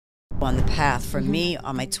On the path, for me,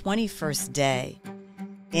 on my 21st day,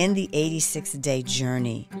 in the 86-day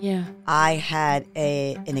journey, I had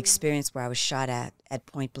an experience where I was shot at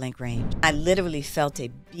point blank range. I literally felt a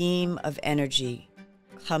beam of energy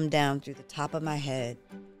come down through the top of my head,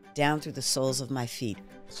 down through the soles of my feet,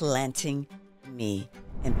 planting me.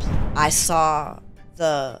 And I saw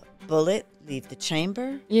the bullet leave the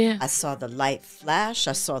chamber. I saw the light flash.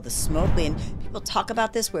 I saw the smoke. And people talk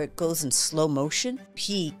about this where it goes in slow motion.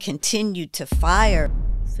 He continued to fire.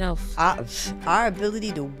 Our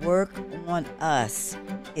ability to work on us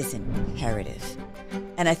is imperative.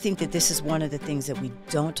 And I think that this is one of the things that we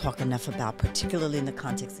don't talk enough about, particularly in the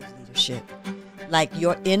context of leadership. Like,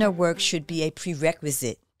 your inner work should be a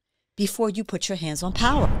prerequisite before you put your hands on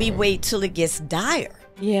power. We wait till it gets dire.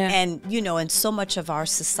 And, and so much of our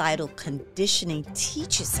societal conditioning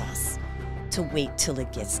teaches us to wait till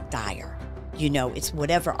it gets dire. It's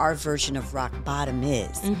whatever our version of rock bottom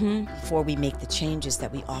is before we make the changes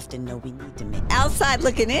that we often know we need to make. Outside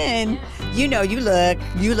looking in, you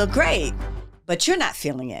look great, but you're not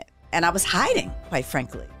feeling it. And I was hiding, quite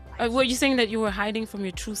frankly. Were you saying that you were hiding from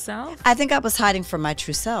your true self? I think I was hiding from my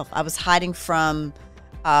true self. I was hiding from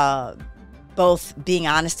both being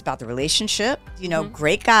honest about the relationship,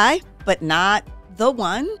 great guy, but not the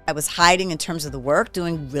one. I was hiding in terms of the work,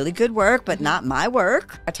 doing really good work, but not my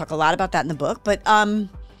work. I talk a lot about that in the book, but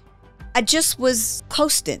I just was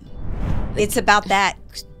coasting. It's about that,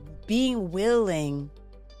 being willing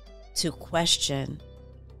to question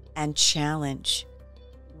and challenge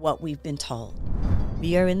what we've been told.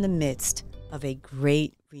 We are in the midst of a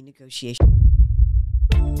great renegotiation.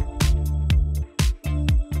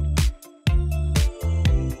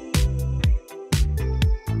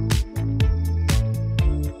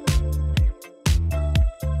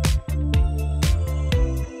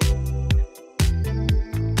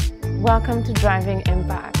 Welcome to Driving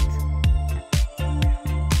Impact.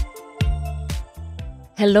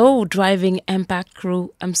 Hello, Driving Impact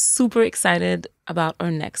crew. I'm super excited about our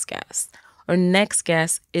next guest. Our next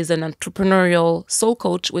guest is an entrepreneurial soul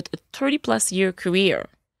coach with a 30-plus year career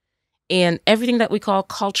and everything that we call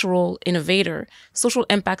cultural innovator, social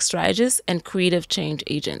impact strategist, and creative change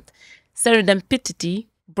agent. Serendipity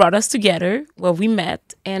brought us together where we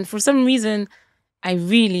met, and for some reason, I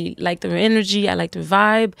really liked her energy, I liked her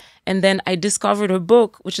vibe, and then I discovered her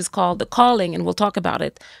book, which is called The Calling, and we'll talk about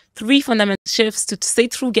it. 3 fundamental shifts to stay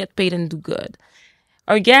true, get paid, and do good.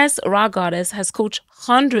 Our guest, Rha Goddess, has coached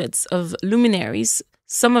hundreds of luminaries,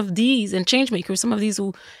 some of these, and changemakers, some of these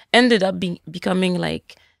who ended up becoming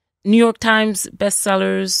like New York Times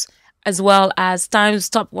bestsellers, as well as Times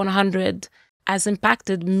Top 100, has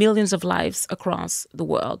impacted millions of lives across the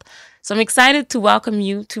world. So I'm excited to welcome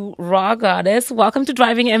you to Rha Goddess. Welcome to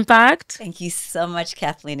Driving Impact. Thank you so much,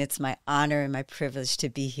 Kathleen. It's my honor and my privilege to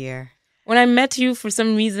be here. When I met you, for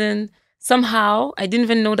some reason, somehow, I didn't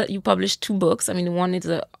even know that you published 2 books. I mean, one is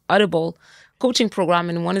an Audible coaching program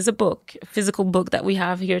and one is a book, a physical book that we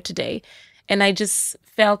have here today. And I just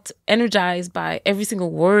felt energized by every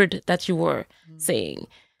single word that you were saying.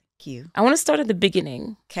 Thank you. I want to start at the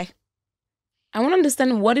beginning. Okay. I want to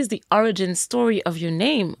understand, what is the origin story of your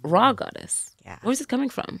name, Rha Goddess? Yeah. Where is it coming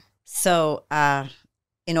from? So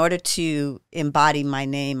in order to embody my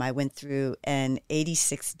name, I went through an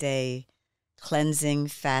 86-day cleansing,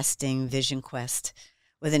 fasting, vision quest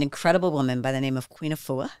with an incredible woman by the name of Queen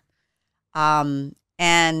Afua. And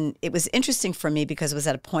it was interesting for me because it was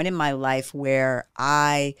at a point in my life where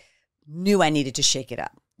I knew I needed to shake it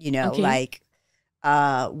up.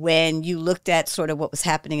 When you looked at sort of what was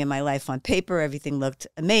happening in my life on paper, everything looked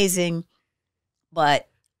amazing, but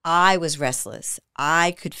I was restless.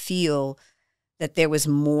 I could feel that there was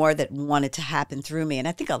more that wanted to happen through me. And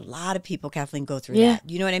I think a lot of people, Kathleen, go through that.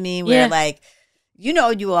 You know what I mean? Where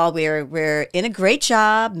we're in a great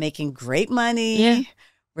job, making great money.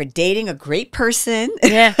 We're dating a great person.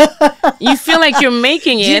 You feel like you're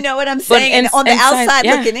making it. You know what I'm saying? And on the outside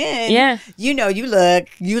looking in,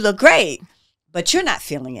 you look great. But you're not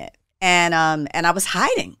feeling it. And I was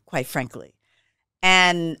hiding, quite frankly.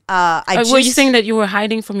 And were you saying that you were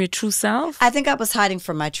hiding from your true self? I think I was hiding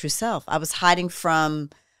from my true self. I was hiding from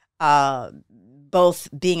both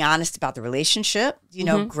being honest about the relationship,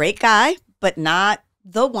 great guy, but not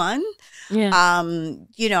the one.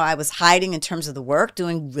 I was hiding in terms of the work,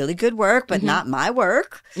 doing really good work, but not my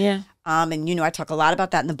work. And, I talk a lot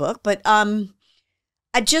about that in the book. But I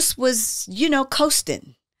just was,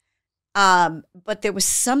 coasting. But there was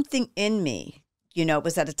something in me, it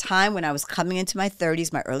was at a time when I was coming into my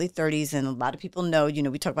 30s, my early 30s. And a lot of people know,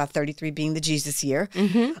 we talk about 33 being the Jesus year.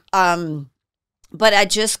 but I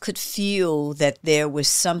just could feel that there was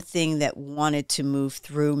something that wanted to move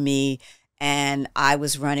through me, and I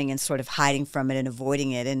was running and sort of hiding from it and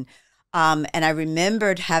avoiding it. And I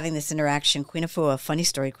remembered having this interaction. Queen Afua, funny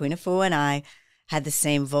story, Queen Afua and I had the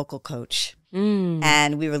same vocal coach.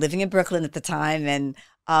 And we were living in Brooklyn at the time, and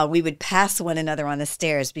we would pass one another on the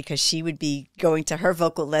stairs because she would be going to her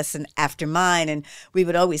vocal lesson after mine, and we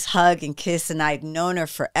would always hug and kiss. And I'd known her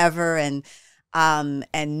forever, and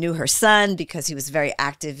knew her son because he was very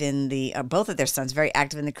active in the both of their sons very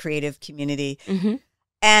active in the creative community.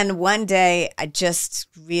 And one day I just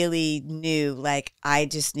really knew, like, I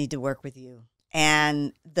just need to work with you.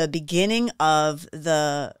 And the beginning of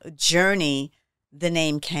the journey, the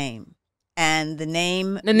name came. And the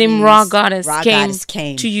name Rha Goddess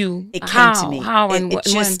came to you. It came to me. How and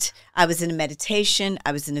when? I was in a meditation,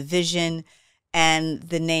 I was in a vision, and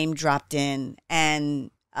the name dropped in.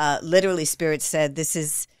 And literally, Spirit said, "This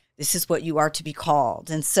is what you are to be called."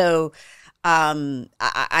 And so,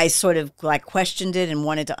 I sort of like questioned it and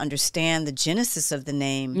wanted to understand the genesis of the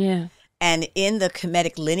name. Yeah. And in the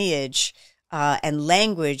Kemetic lineage and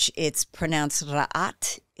language, it's pronounced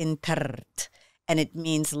Ra'at in Pert, and it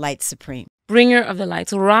means light supreme. Bringer of the light.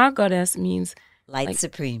 So Rha Goddess means light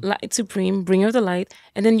supreme. Light supreme, bringer of the light.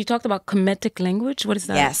 And then you talked about Kemetic language. What is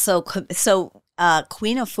that? Yeah. So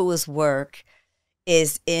Queen Afua's work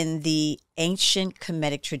is in the ancient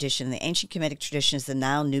Kemetic tradition. The ancient Kemetic tradition is the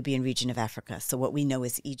Nile-Nubian region of Africa. So what we know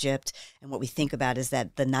is Egypt, and what we think about is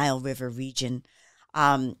that the Nile River region.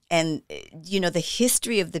 And, the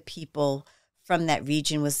history of the people from that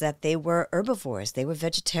region was that they were herbivores. They were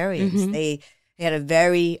vegetarians. They had a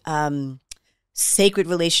very sacred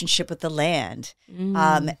relationship with the land.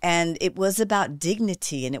 And it was about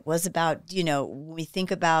dignity, and it was about, when we think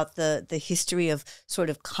about the history of sort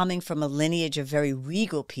of coming from a lineage of very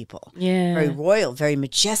regal people, very royal, very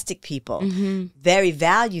majestic people, very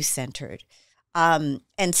value-centered.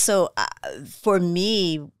 And so for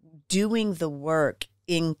me, doing the work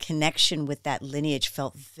in connection with that lineage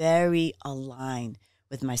felt very aligned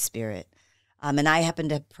with my spirit. And I happen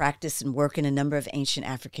to practice and work in a number of ancient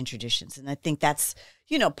African traditions. And I think that's,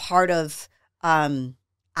 part of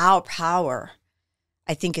our power,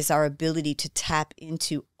 I think, is our ability to tap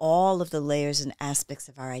into all of the layers and aspects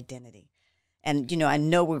of our identity. And, I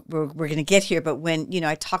know we're going to get here, but when,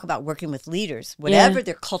 I talk about working with leaders, whatever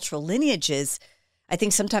their cultural lineage is, I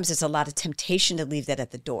think sometimes there's a lot of temptation to leave that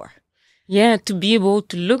at the door. Yeah, to be able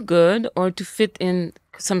to look good or to fit in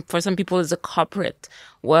for some people is a corporate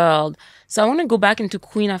world. So I want to go back into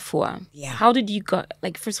Queen Afua. Yeah. How did you go,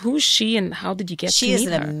 first, who's she and how did you get to meet her? She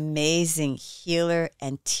is an amazing healer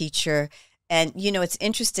and teacher. And, it's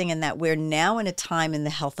interesting in that we're now in a time in the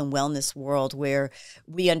health and wellness world where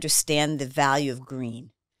we understand the value of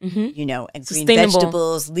green. And green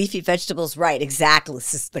vegetables, leafy vegetables, right, exactly.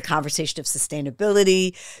 This is the conversation of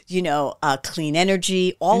sustainability, clean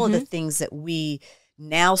energy, all of the things that we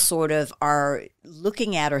now sort of are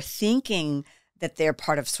looking at or thinking that they're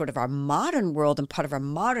part of sort of our modern world and part of our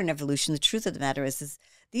modern evolution. The truth of the matter is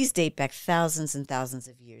these date back thousands and thousands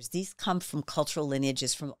of years. These come from cultural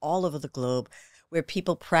lineages from all over the globe, where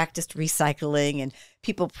people practiced recycling and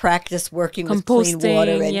people practiced working with clean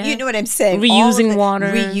water. And you know what I'm saying? Reusing water.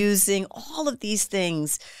 Reusing. All of these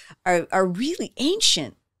things are really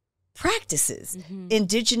ancient practices,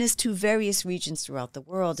 indigenous to various regions throughout the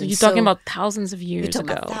world. So you're talking about thousands of years ago. You're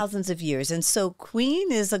talking about thousands of years. And so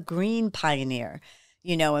Queen is a green pioneer.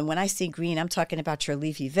 And when I say green, I'm talking about your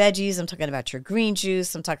leafy veggies. I'm talking about your green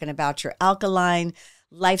juice. I'm talking about your alkaline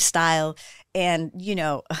lifestyle. And,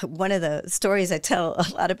 one of the stories I tell a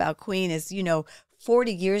lot about Queen is,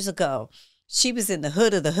 40 years ago, she was in the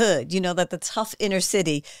hood of the hood, like the tough inner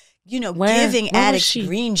city, giving addicts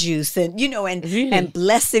green juice and, and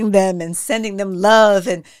blessing them and sending them love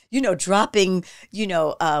and, dropping,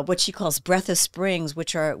 what she calls breath of springs,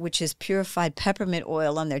 which is purified peppermint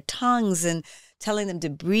oil on their tongues and telling them to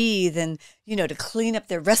breathe and, to clean up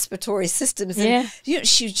their respiratory systems. And,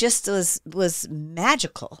 she just was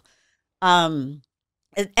magical.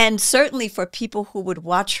 And certainly for people who would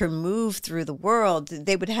watch her move through the world,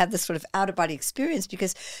 they would have this sort of out-of-body experience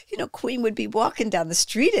because, Queen would be walking down the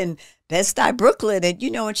street in Bed-Stuy, Brooklyn, and,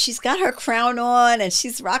 and she's got her crown on and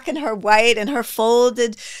she's rocking her white and her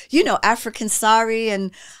folded, African sari.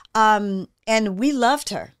 And we loved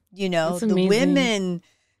her, the women.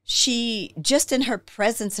 She, just in her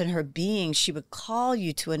presence and her being, she would call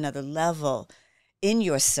you to another level in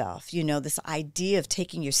yourself, this idea of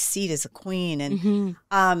taking your seat as a queen.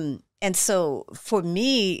 And so for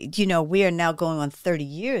me, we are now going on 30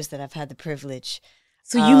 years that I've had the privilege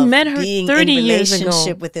So you met her being 30 in years ago.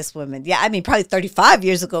 relationship with this woman. Yeah, I mean, probably 35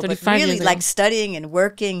 years ago, but 35 really years like ago. studying and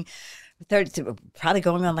working, probably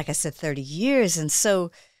going on, like I said, 30 years. And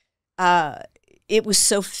so it was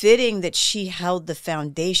so fitting that she held the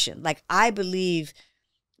foundation. Like, I believe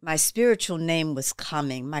my spiritual name was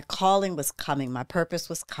coming. My calling was coming. My purpose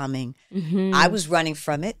was coming. I was running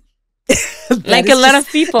from it. Like a lot of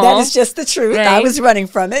people. That is just the truth. Right? I was running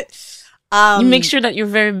from it. You make sure that you're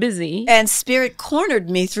very busy. And Spirit cornered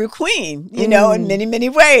me through Queen, you know, in many, many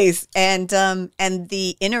ways. And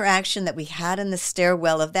the interaction that we had in the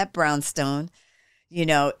stairwell of that brownstone, you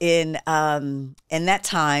know, in that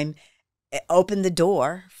time, it opened the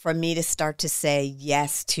door for me to start to say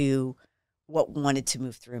yes to what wanted to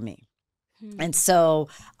move through me. And so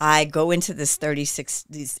I go into this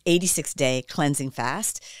 86-day cleansing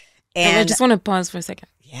fast. And I just want to pause for a second.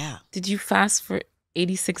 Yeah. Did you fast for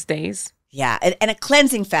 86 days? Yeah, and a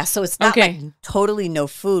cleansing fast. So it's not like totally no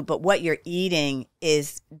food, but what you're eating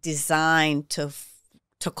is designed to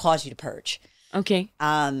cause you to purge. Okay.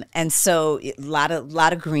 And so a lot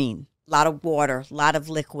of green, a lot of water, a lot of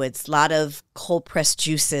liquids, a lot of cold pressed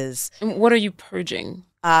juices. And what are you purging?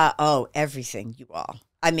 Everything, you all.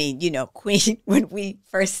 I mean, you know, Queen, when we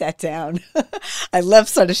first sat down, I love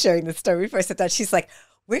sort of sharing this story. We first sat down, she's like,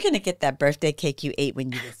 we're going to get that birthday cake you ate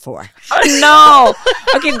when you were 4. Oh, no.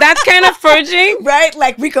 Okay, that's kind of purging. Right?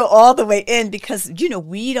 Like, we go all the way in because, you know,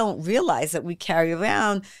 we don't realize that we carry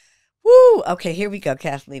around, okay, here we go,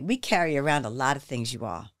 Kathleen. We carry around a lot of things, you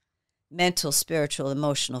all. Mental, spiritual,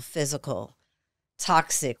 emotional, physical,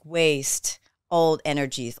 toxic, waste, old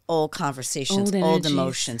energies, old conversations, old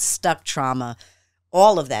emotions, stuck trauma.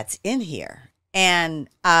 All of that's in here. And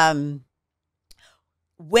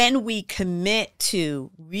when we commit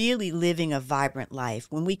to really living a vibrant life,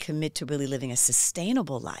 when we commit to really living a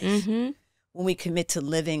sustainable life, when we commit to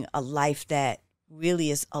living a life that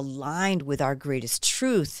really is aligned with our greatest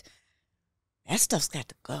truth, that stuff's got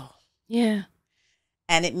to go. Yeah.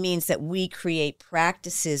 And it means that we create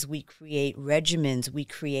practices, we create regimens, we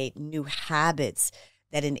create new habits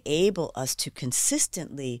that enable us to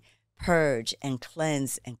consistently purge and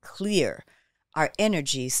cleanse and clear our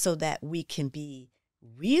energy so that we can be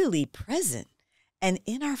really present and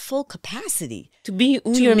in our full capacity to be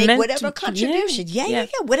who to you're make meant whatever to, contribution. Yeah.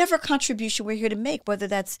 Whatever contribution we're here to make, whether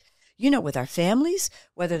that's, you know, with our families,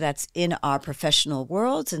 whether that's in our professional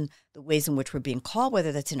worlds and the ways in which we're being called,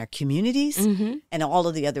 whether that's in our communities and all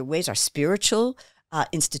of the other ways, our spiritual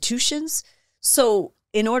institutions. So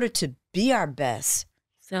in order to be our best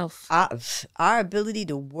self, our ability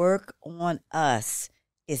to work on us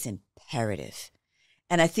is imperative.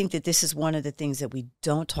 And I think that this is one of the things that we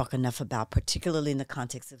don't talk enough about, particularly in the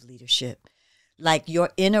context of leadership. Like, your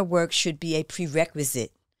inner work should be a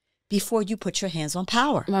prerequisite before you put your hands on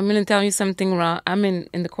power. I'm going to tell you something, Rha. I'm in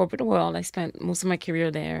the corporate world. I spent most of my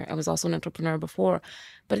career there. I was also an entrepreneur before.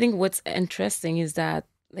 But I think what's interesting is that,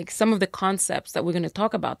 like, some of the concepts that we're going to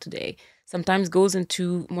talk about today sometimes goes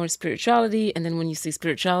into more spirituality. And then when you say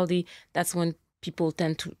spirituality, that's when people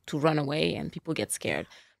tend to run away and people get scared.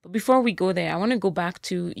 But before we go there, I want to go back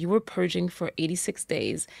to, you were purging for 86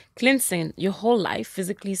 days, cleansing your whole life,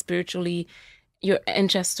 physically, spiritually, your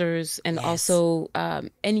ancestors, and also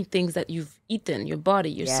any things that you've eaten, your body,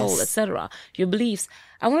 your soul, etc., your beliefs.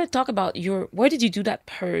 I want to talk about where did you do that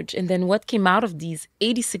purge, and then what came out of these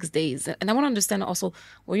 86 days? And I want to understand also,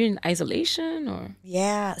 were you in isolation or?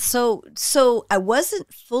 Yeah, so I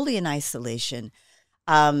wasn't fully in isolation,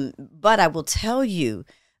 but I will tell you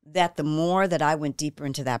that the more that I went deeper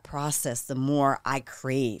into that process, the more I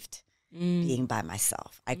craved being by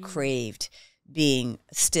myself. I craved being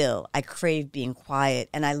still. I craved being quiet.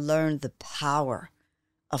 And I learned the power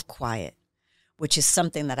of quiet, which is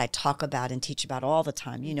something that I talk about and teach about all the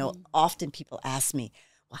time. You know, often people ask me,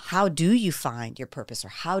 well, how do you find your purpose, or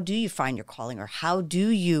how do you find your calling, or how do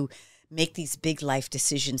you make these big life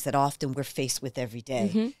decisions that often we're faced with every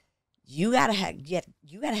day? You gotta have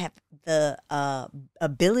the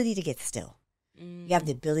ability to get still. You have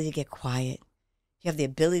the ability to get quiet. You have the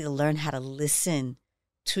ability to learn how to listen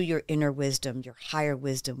to your inner wisdom, your higher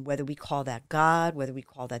wisdom, whether we call that God, whether we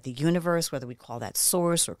call that the universe, whether we call that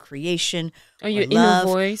source or creation, or your love,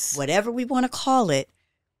 inner voice, whatever we want to call it.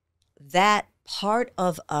 That part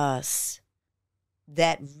of us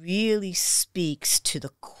that really speaks to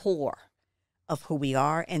the core of who we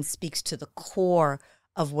are and speaks to the core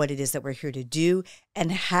of what it is that we're here to do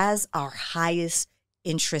and has our highest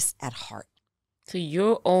interests at heart. So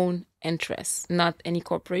your own interests, not any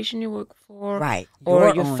corporation you work for, right?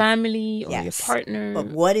 Or your family or your partner. But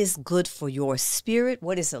what is good for your spirit,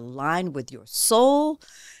 what is aligned with your soul,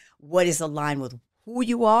 what is aligned with who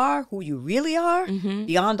you really are,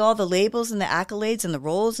 beyond all the labels and the accolades and the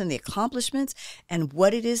roles and the accomplishments, and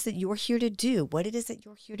what it is that you're here to do, what it is that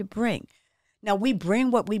you're here to bring. Now, we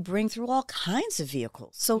bring what we bring through all kinds of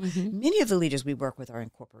vehicles. So many of the leaders we work with are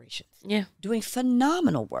in corporations, doing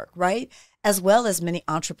phenomenal work, right? As well as many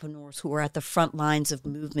entrepreneurs who are at the front lines of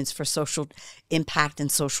movements for social impact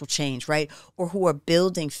and social change, right? Or who are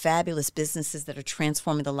building fabulous businesses that are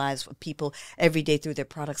transforming the lives of people every day through their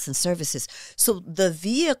products and services. So the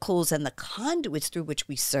vehicles and the conduits through which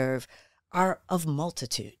we serve are of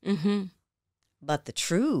multitude. But the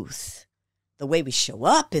truth, the way we show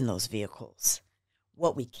up in those vehicles,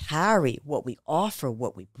 what we carry, what we offer,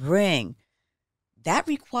 what we bring, that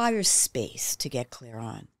requires space to get clear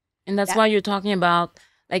on. And that's why you're talking about,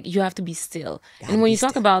 like, you have to be still. And when you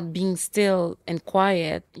talk about being still and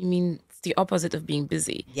quiet, you mean it's the opposite of being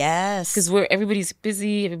busy. Yes. Because everybody's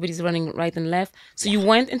busy, everybody's running right and left. So you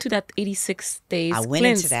went into that 86 days I went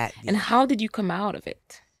into that. And how did you come out of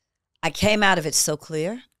it? I came out of it so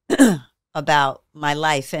clear about my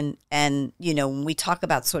life. And you know, when we talk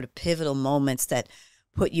about sort of pivotal moments that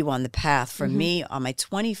put you on the path, for me, on my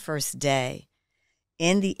 21st day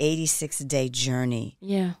in the 86-day journey,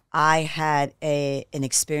 I had an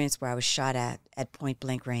experience where I was shot at point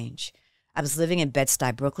blank range. I was living in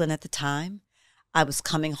Bed-Stuy, Brooklyn at the time. I was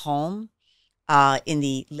coming home in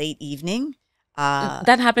the late evening.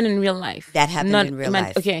 That happened in real life. That happened in real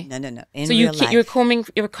life. Okay. No. In real life.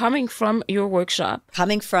 You're coming from your workshop.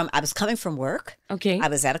 I was coming from work. Okay. I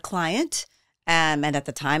was at a client, and at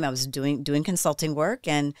the time I was doing consulting work,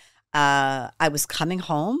 and I was coming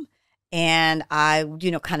home, and I,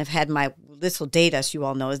 kind of had my little date, as you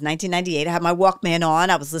all know, is 1998. I had my Walkman on.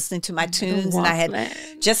 I was listening to my tunes, and I had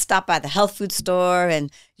just stopped by the health food store,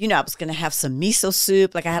 and I was going to have some miso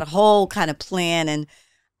soup. Like, I had a whole kind of plan, and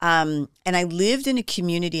I lived in a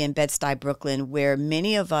community in Bed-Stuy, Brooklyn, where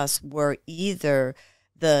many of us were either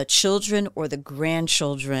the children or the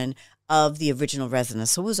grandchildren of the original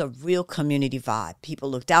residents. So it was a real community vibe.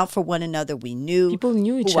 People looked out for one another. People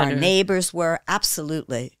knew each other. Who our neighbors were.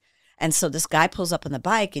 Absolutely. And so this guy pulls up on the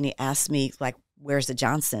bike and he asked me, like, where's the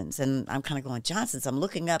Johnsons? And I'm kind of going, Johnsons? I'm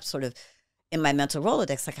looking up sort of in my mental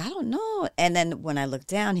Rolodex, like, I don't know. And then when I look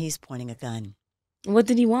down, he's pointing a gun. What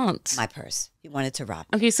did he want? My purse. He wanted to rob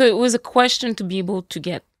me. Okay, so it was a question to be able to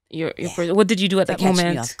get your purse. What did you do at that moment?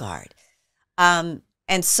 Catch me off guard.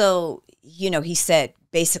 And so, he said,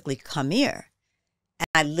 basically, come here. And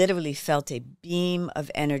I literally felt a beam of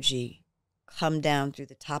energy come down through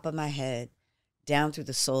the top of my head, down through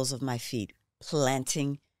the soles of my feet,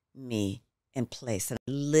 planting me in place. And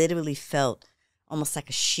I literally felt almost like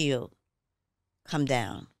a shield come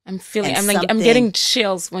down. I'm getting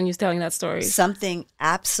chills when you're telling that story. Something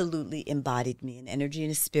absolutely embodied me. An energy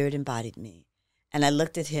and a spirit embodied me. And I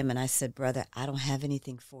looked at him and I said, brother, I don't have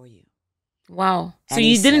anything for you. Wow. And so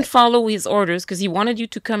you didn't follow his orders because he wanted you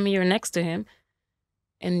to come here next to him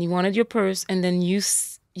and you wanted your purse, and then you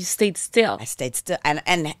stayed still. I stayed still.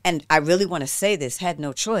 And I really want to say this, had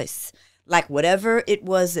no choice. Like, whatever it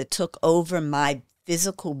was that took over my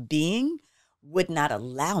physical being would not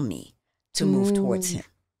allow me to move towards him.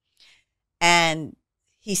 And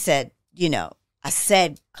he said, I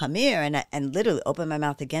said, come here. And I literally opened my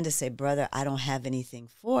mouth again to say, brother, I don't have anything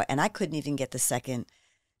for. And I couldn't even get the second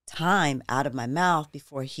time out of my mouth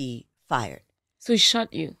before he fired. So he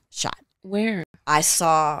shot you? Shot. Where? I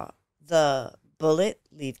saw the bullet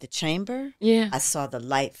leave the chamber. Yeah. I saw the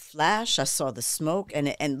light flash. I saw the smoke.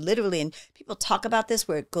 And literally, and people talk about this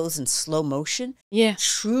where it goes in slow motion. Yeah.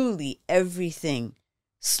 Truly, everything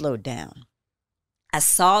slowed down. I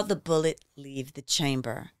saw the bullet leave the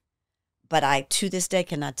chamber, but I, to this day,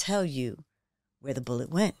 cannot tell you where the bullet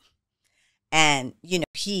went. And,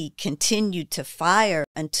 he continued to fire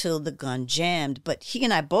until the gun jammed. But he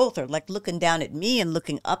and I both are like looking down at me and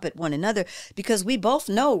looking up at one another because we both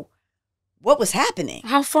know what was happening.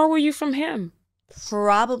 How far were you from him?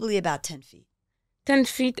 Probably about 10 feet. 10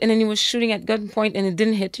 feet, and then he was shooting at gunpoint and it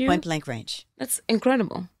didn't hit you? Point blank range. That's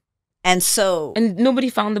incredible. And so... And nobody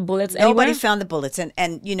found the bullets anywhere? Nobody found the bullets.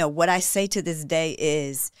 And what I say to this day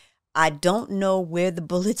is, I don't know where the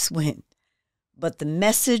bullets went, but the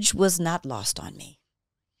message was not lost on me.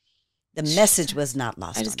 The message was not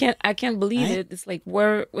lost on me. I can't believe it. It's like,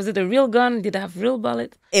 where was it a real gun? Did it have real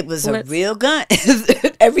bullets? It was a real gun.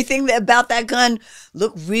 Everything about that gun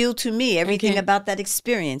looked real to me. Everything about that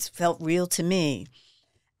experience felt real to me.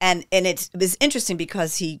 And it was interesting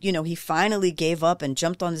because he finally gave up and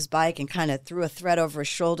jumped on his bike and kind of threw a thread over his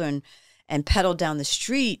shoulder and pedaled down the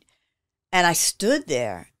street. And I stood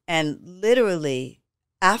there and literally,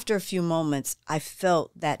 after a few moments, I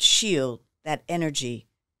felt that shield, that energy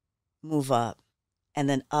move up and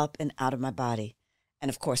then up and out of my body. And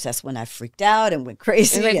of course, that's when I freaked out and went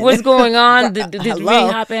crazy. And like, what's going on? Did it really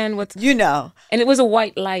happen? What's, you know? And it was a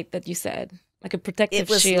white light that you said, like a protective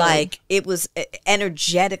shield. It was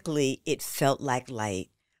energetically, it felt like light,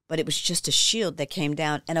 but it was just a shield that came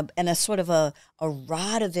down and a sort of a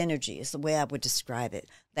rod of energy is the way I would describe it,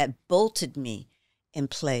 that bolted me in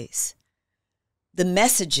place. The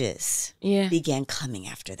messages began coming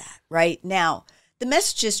after that, right? Now, the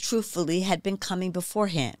messages, truthfully, had been coming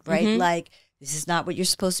beforehand, right? Like, this is not what you're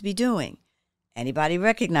supposed to be doing. Anybody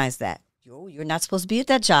recognize that? You're not supposed to be at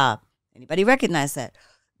that job. Anybody recognize that?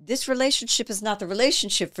 This relationship is not the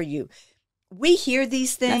relationship for you. We hear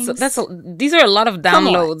these things. These are a lot of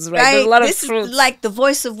downloads, right? There's a lot of fruits. Is like the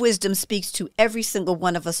voice of wisdom speaks to every single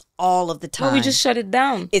one of us all of the time. Well, we just shut it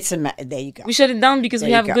down. There you go. We shut it down because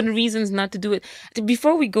we have good reasons not to do it.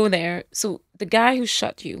 Before we go there, so the guy who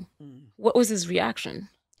shot you, what was his reaction?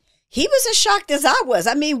 He was as shocked as I was.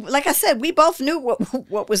 I mean, like I said, we both knew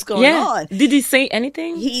what was going on. Did he say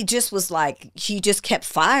anything? He just was like, he just kept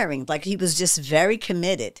firing. Like, he was just very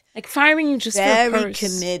committed. Like, firing you just very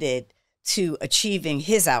committed to achieving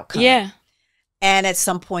his outcome. Yeah. And at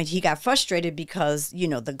some point, he got frustrated because, you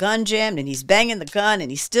know, the gun jammed and he's banging the gun and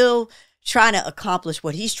he's still trying to accomplish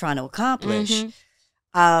what he's trying to accomplish.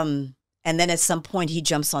 And then at some point he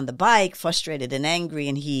jumps on the bike, frustrated and angry,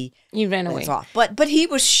 and he ran away. Off. But he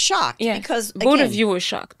was shocked because both of you were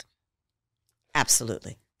shocked.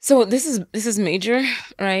 Absolutely. So this is major,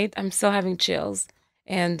 right? I'm still having chills,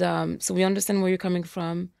 and so we understand where you're coming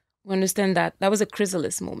from. We understand that was a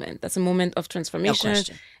chrysalis moment. That's a moment of transformation. No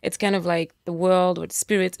question. It's kind of like the world or the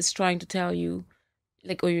spirit is trying to tell you,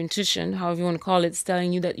 like, or your intuition, however you want to call it, is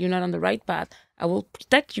telling you that you're not on the right path. I will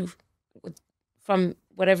protect you from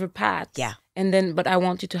whatever path. Yeah. And then, but I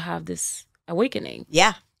want you to have this awakening.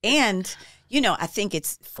 Yeah. And, you know, I think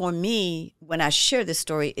it's, for me, when I share this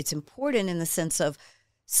story, it's important in the sense of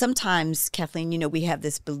sometimes, Kathleen, you know, we have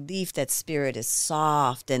this belief that spirit is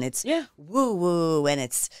soft and it's woo-woo and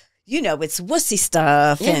it's, you know, it's wussy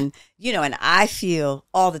stuff. And, you know, and I feel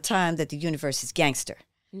all the time that the universe is gangster.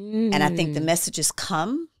 And I think the messages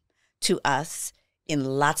come to us in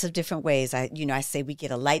lots of different ways. I say we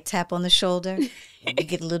get a light tap on the shoulder, and we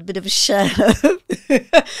get a little bit of a shut up.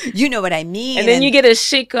 You know what I mean? And then you get a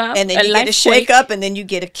shake up. And then you get a shake up, and then you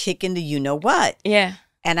get a kick in the you know what. Yeah.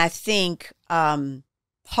 And I think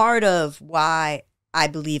part of why I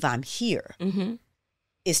believe I'm here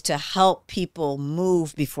is to help people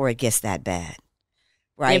move before it gets that bad.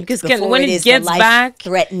 Right, yeah, because when it gets back,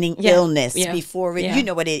 threatening illness, before it, you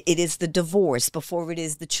know what it is, the divorce, before it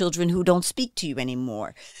is the children who don't speak to you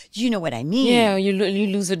anymore. You know what I mean? Yeah, you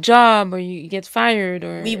lose a job or you get fired,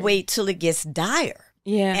 or we wait till it gets dire.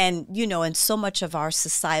 Yeah, and you know, and so much of our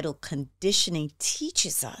societal conditioning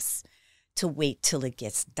teaches us to wait till it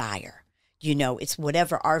gets dire. You know, it's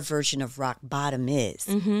whatever our version of rock bottom is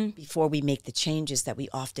before we make the changes that we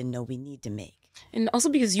often know we need to make. And also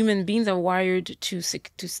because human beings are wired to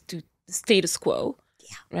status quo,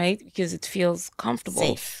 right? Because it feels comfortable,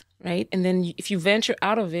 safe, right? And then if you venture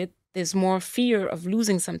out of it, there's more fear of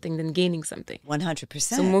losing something than gaining something. 100%.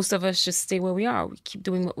 So most of us just stay where we are. We keep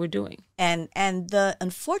doing what we're doing. And the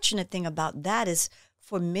unfortunate thing about that is,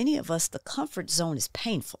 for many of us, the comfort zone is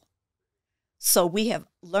painful. So we have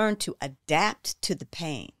learned to adapt to the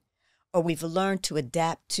pain, or we've learned to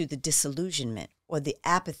adapt to the disillusionment, or the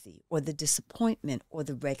apathy, or the disappointment, or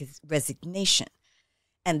the resignation.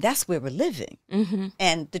 And that's where we're living.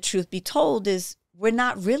 And the truth be told is we're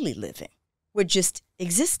not really living. We're just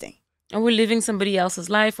existing. And we're living somebody else's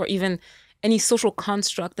life, or even any social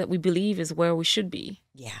construct that we believe is where we should be.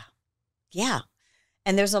 Yeah. Yeah.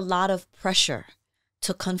 And there's a lot of pressure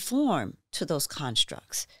to conform to those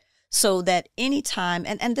constructs. So that anytime,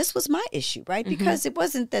 and this was my issue, right? Because it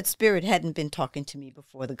wasn't that spirit hadn't been talking to me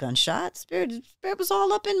before the gunshot. Spirit was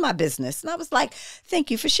all up in my business. And I was like, thank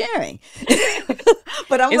you for sharing.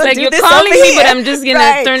 But I'm going to do this over here. It's like, you're calling me, but I'm just going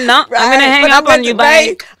to turn up. I'm going to hang up on you.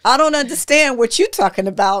 Bye. I don't understand what you're talking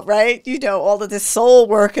about, right? You know, all of this soul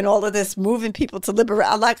work and all of this moving people to liberate.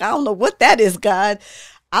 I'm like, I don't know what that is, God.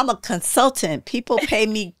 I'm a consultant. People pay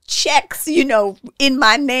me checks, you know, in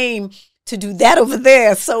my name to do that over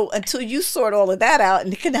there. So until you sort all of that out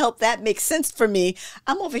and it can help that make sense for me,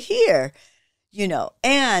 I'm over here, you know.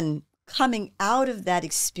 And coming out of that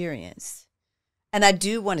experience, and I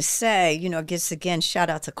do want to say, you know, I guess again,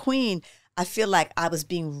 shout out to Queen, I feel like I was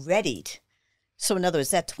being readied. So in other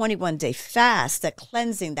words, that 21-day fast, that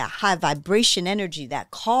cleansing, that high vibration energy,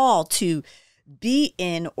 that call to be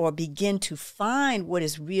in or begin to find what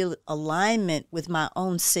is real alignment with my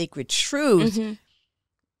own sacred truth,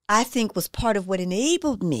 I think was part of what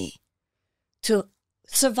enabled me to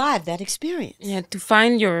survive that experience. Yeah, to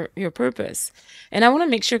find your purpose. And I want to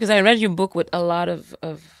make sure, because I read your book with a lot of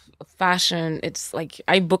fashion. It's like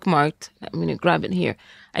I bookmarked. I'm going to grab it here.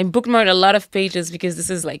 I bookmarked a lot of pages because this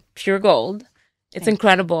is like pure gold. It's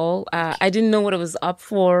incredible. I didn't know what it was up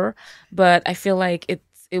for, but I feel like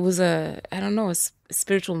it was a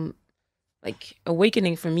spiritual like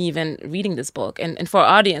awakening for me even reading this book. And for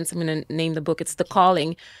our audience, I'm going to name the book. It's The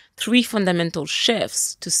Calling, 3 Fundamental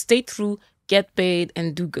Shifts to Stay True, Get Paid,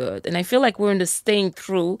 and Do Good. And I feel like we're in the staying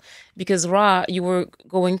true because Rha, you were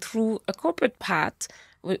going through a corporate path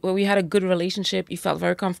where we had a good relationship. You felt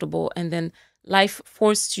very comfortable. And then life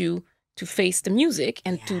forced you to face the music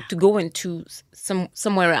and to go into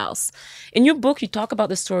somewhere else. In your book, you talk about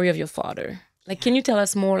the story of your father. Like, can you tell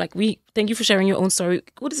us more? Like, thank you for sharing your own story.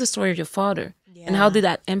 What is the story of your father? And how did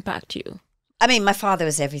that impact you? I mean, my father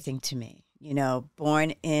was everything to me. You know,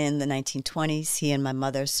 born in the 1920s, he and my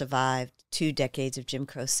mother survived 2 decades of Jim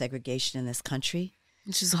Crow segregation in this country.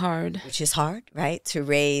 Which is hard. Which is hard, right? To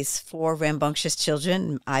raise 4 rambunctious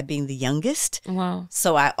children, I being the youngest. Wow.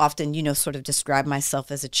 So I often, sort of describe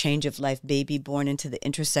myself as a change of life baby born into the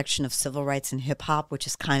intersection of civil rights and hip hop, which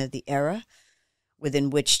is kind of the era within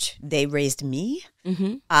which they raised me.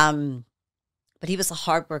 Mm-hmm. But he was a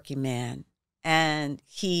hardworking man, and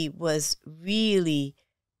he was really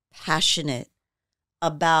passionate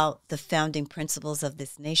about the founding principles of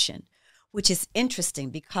this nation, which is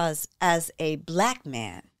interesting because as a Black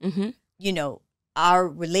man, our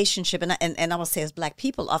relationship, and I will say as Black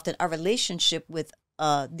people, often our relationship with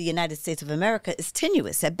the United States of America is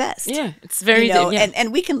tenuous at best. Yeah, it's very,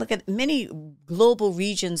 and we can look at many global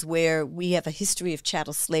regions where we have a history of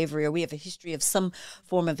chattel slavery, or we have a history of some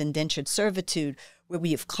form of indentured servitude, where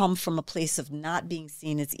we have come from a place of not being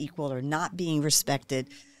seen as equal or not being respected,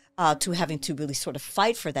 to having to really sort of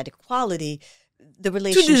fight for that equality. The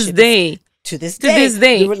relationship to this day,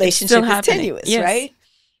 the relationship is tenuous, right?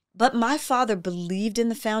 But my father believed in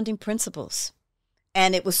the founding principles.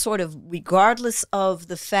 And it was sort of regardless of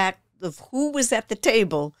the fact of who was at the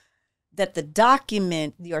table, that the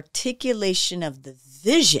document, the articulation of the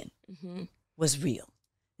vision was real.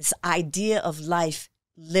 This idea of life,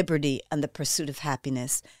 liberty, and the pursuit of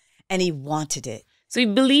happiness. And he wanted it. So he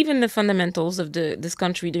believed in the fundamentals of this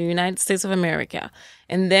country, the United States of America.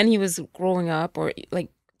 And then he was growing up, or like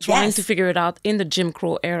trying to figure it out in the Jim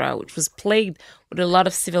Crow era, which was plagued with a lot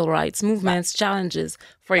of civil rights movements, challenges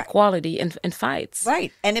for equality and fights.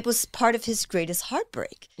 Right. And it was part of his greatest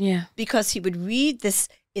heartbreak. Yeah. Because he would read this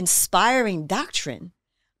inspiring doctrine,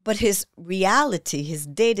 but his reality, his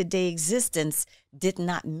day-to-day existence did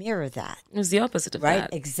not mirror that. It was the opposite of that. Right,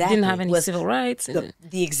 exactly. Didn't have any civil rights.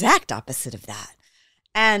 The exact opposite of that.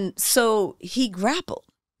 And so he grappled,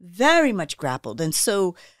 very much grappled. And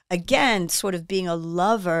so, again, sort of being a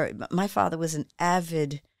lover, my father was an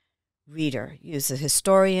avid reader. He was a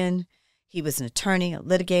historian. He was an attorney, a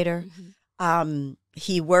litigator.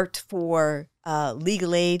 He worked for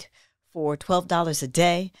legal aid for $12 a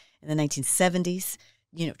day in the 1970s,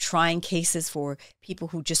 trying cases for people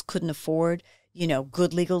who just couldn't afford,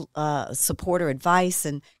 good legal support or advice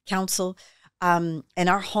and counsel. And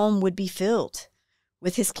our home would be filled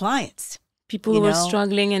with his clients. People who were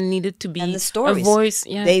struggling and needed to be and the stories, a voice.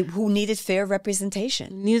 Yeah. Who needed fair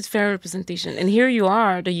representation. Needed fair representation. And here you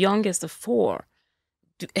are, the youngest of 4,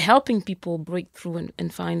 helping people break through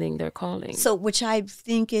and finding their calling. So, which I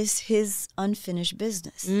think is his unfinished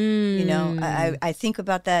business. I think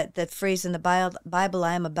about that phrase in the Bible,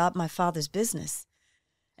 I am about my Father's business.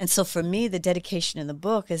 And so for me, the dedication in the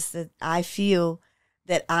book is that I feel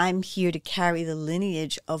that I'm here to carry the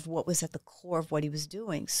lineage of what was at the core of what he was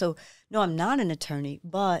doing. So, no, I'm not an attorney,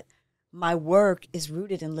 but my work is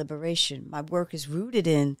rooted in liberation. My work is rooted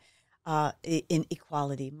in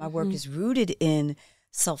equality. My work is rooted in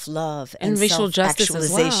self-love and racial justice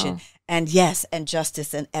as well. And and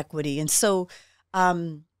justice and equity. And so,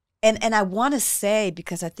 and I want to say,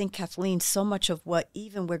 because I think, Kathleen, so much of what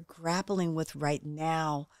even we're grappling with right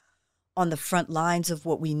now on the front lines of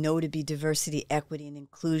what we know to be diversity, equity, and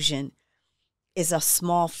inclusion is a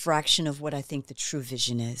small fraction of what I think the true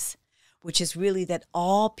vision is, which is really that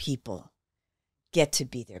all people get to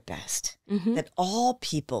be their best, that all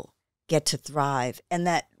people get to thrive, and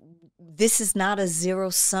that this is not a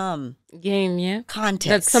zero-sum game,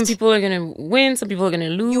 contest. That some people are going to win, some people are going to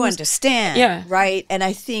lose. You understand, right? And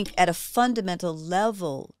I think at a fundamental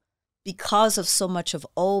level, because of so much of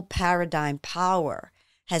old paradigm power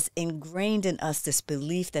has ingrained in us this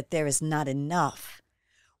belief that there is not enough,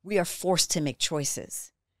 we are forced to make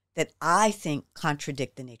choices that I think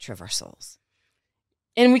contradict the nature of our souls.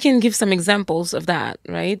 And we can give some examples of that,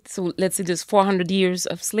 right? So let's say there's 400 years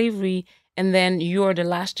of slavery, And then you're the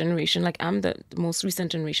last generation, like I'm the most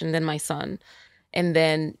recent generation, then my son. And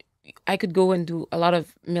then I could go and do a lot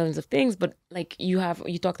of millions of things, but like you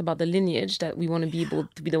talked about the lineage that we want to be able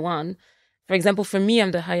to be the one. For example, for me,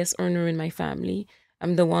 I'm the highest earner in my family.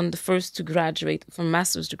 I'm the first to graduate from a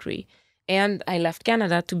master's degree. And I left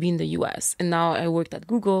Canada to be in the US. And now I worked at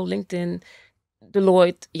Google, LinkedIn,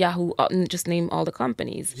 Deloitte, Yahoo, just name all the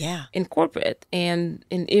companies in corporate. And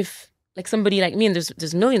if like somebody like me, and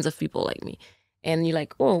there's millions of people like me, and you're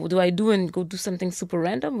like, oh, what do I do and go do something super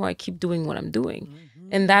random, or I keep doing what I'm doing?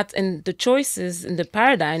 Mm-hmm. And the choices and the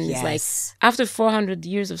paradigm is like, after 400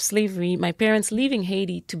 years of slavery, my parents leaving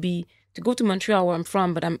Haiti to go to Montreal, where I'm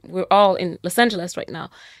from, but we're all in Los Angeles right now.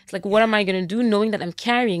 It's like, what am I going to do knowing that I'm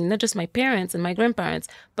carrying not just my parents and my grandparents,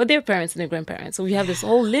 but their parents and their grandparents? So we have this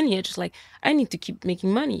whole lineage. It's like, I need to keep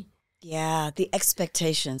making money. Yeah, the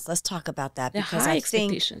expectations. Let's talk about that. Because high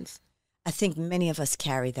expectations. I think many of us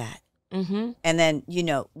carry that. Mm-hmm. And then,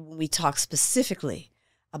 when we talk specifically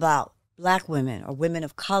about Black women or women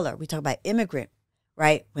of color, we talk about immigrant,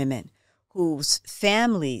 right, women whose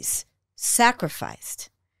families sacrificed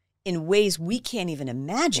in ways we can't even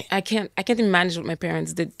imagine. I can't imagine what my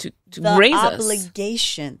parents did to raise us. The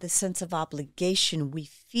obligation, the sense of obligation we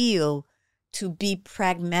feel to be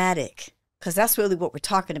pragmatic, because that's really what we're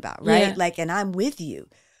talking about, right? Yeah. Like, and I'm with you.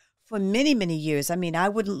 For many, many years, I mean, I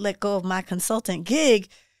wouldn't let go of my consultant gig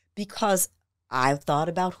because I thought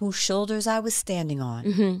about whose shoulders I was standing on.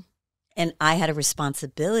 Mm-hmm. And I had a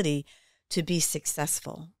responsibility to be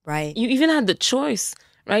successful, right? You even had the choice.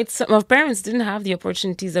 Right? Some of parents didn't have the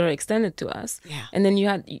opportunities that are extended to us. Yeah. And then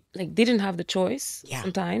they didn't have the choice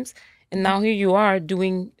sometimes. And now here you are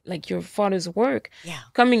doing like your father's work,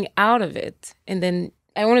 coming out of it. And then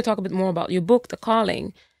I want to talk a bit more about your book, The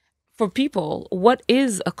Calling. For people, what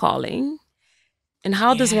is a calling and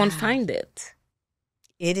how does one find it?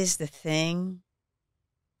 It is the thing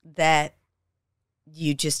that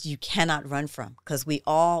you cannot run from, because we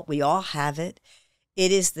all have it.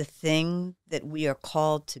 It is the thing that we are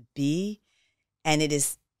called to be, and it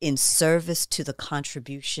is in service to the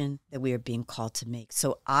contribution that we are being called to make.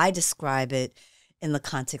 So I describe it in the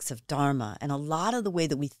context of Dharma. And a lot of the way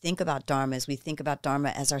that we think about Dharma is we think about Dharma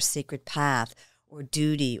as our sacred path or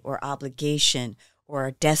duty or obligation or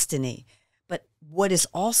our destiny. But what is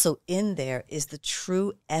also in there is the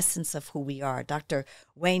true essence of who we are. Dr.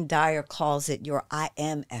 Wayne Dyer calls it your I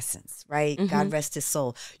am essence, right? Mm-hmm. God rest his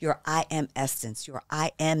soul. Your I am essence, your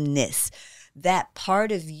I amness. That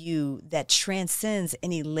part of you that transcends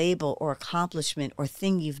any label or accomplishment or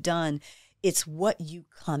thing you've done. It's what you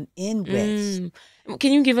come in with.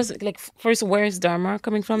 Can you give us, like, first, where is Dharma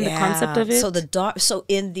coming from, the concept of it? So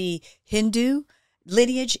in the Hindu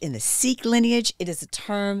lineage, in the Sikh lineage, it is a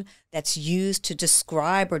term that's used to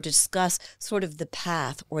describe or discuss sort of the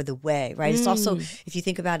path or the way, right? It's also, if you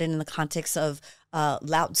think about it in the context of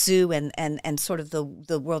Lao Tzu and sort of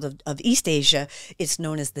the world of East Asia, it's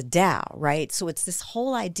known as the Tao, right? So it's this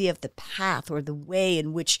whole idea of the path or the way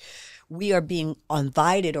in which we are being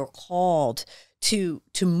invited or called to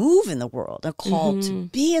move in the world, or called to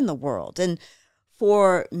be in the world. And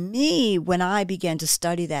for me, when I began to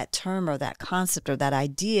study that term or that concept or that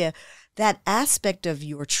idea, that aspect of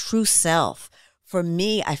your true self, for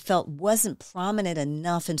me, I felt wasn't prominent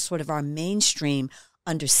enough in sort of our mainstream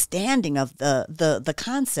understanding of the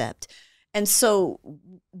concept. And so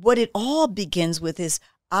what it all begins with is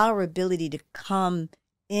our ability to come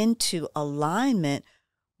into alignment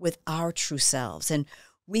with our true selves. And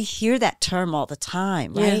we hear that term all the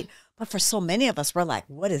time, right? But for so many of us, we're like,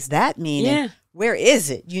 what does that mean? Yeah. And where is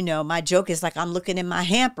it? You know, my joke is like, I'm looking in my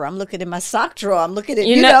hamper. I'm looking in my sock drawer. I'm looking at,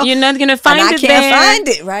 you're not going to find it there. I can't find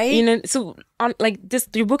it, right? You know, so like this,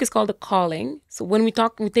 your book is called The Calling. So when we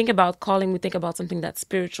think about calling, we think about something that's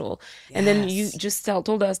spiritual. Yes. And then you just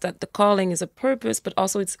told us that the calling is a purpose, but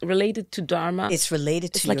also it's related to Dharma. It's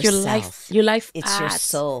related to like yourself. your life It's path. your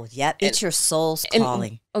soul. Yep. It's your soul's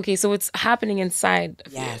calling. Okay. So it's happening inside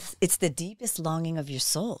of you. It's the deepest longing of your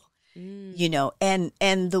soul. You know, and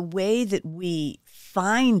the way that we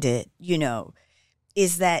find it, you know,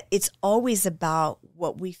 is that it's always about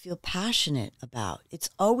what we feel passionate about. It's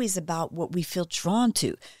always about what we feel drawn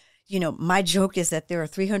to. You know, my joke is that there are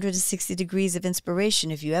 360 degrees of inspiration.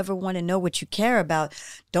 If you ever want to know what you care about,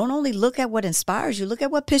 don't only look at what inspires you, look at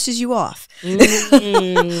what pisses you off.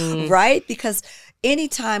 Right? Because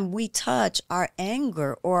anytime we touch our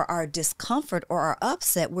anger or our discomfort or our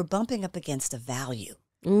upset, we're bumping up against a value.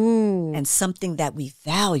 And something that we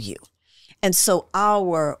value. And so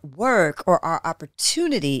our work or our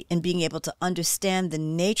opportunity in being able to understand the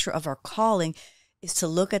nature of our calling is to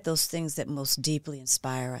look at those things that most deeply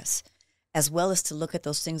inspire us as well as to look at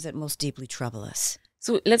those things that most deeply trouble us.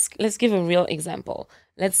 So let's give a real example.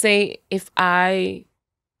 Let's say if I'm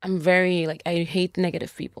very, like, I hate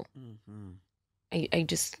negative people. Mm-hmm.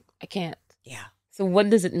 I can't. Yeah. So what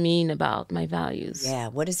does it mean about my values? Yeah.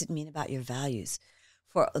 What does it mean about your values?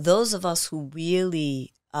 For those of us who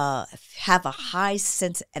really have a high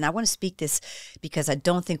sense, and I want to speak this because I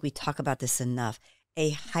don't think we talk about this enough, a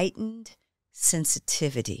heightened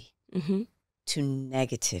sensitivity to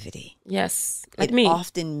negativity. Yes, like me. It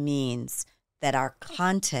often means that our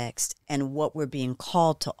context and what we're being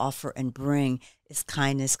called to offer and bring is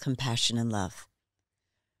kindness, compassion, and love.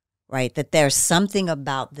 Right? That there's something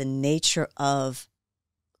about the nature of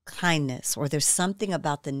kindness, or there's something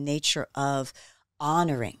about the nature of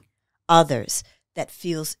honoring others that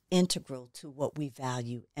feels integral to what we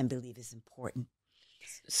value and believe is important.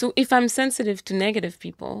 So if I'm sensitive to negative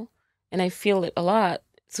people and I feel it a lot,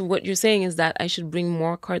 so what you're saying is that I should bring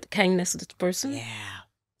more kindness to this person? Yeah.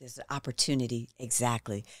 There's an opportunity,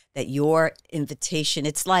 exactly, that your invitation,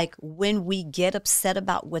 it's like when we get upset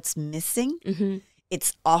about what's missing,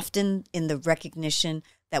 it's often in the recognition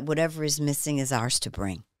that whatever is missing is ours to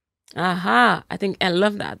bring. Aha. I think I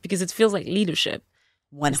love that because it feels like leadership.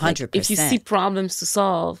 100%. Like if you see problems to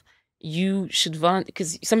solve, you should volunteer,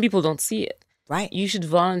 because some people don't see it. Right. You should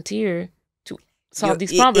volunteer to solve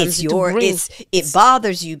these problems. It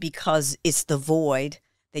bothers you because it's the void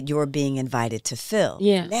that you're being invited to fill.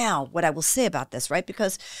 Yeah. Now, what I will say about this, right?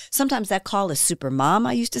 Because sometimes that call is super mom,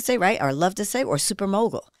 I used to say, right? Or I love to say, or super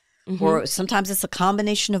mogul. Or sometimes it's a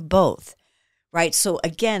combination of both, right? So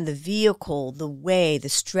again, the vehicle, the way, the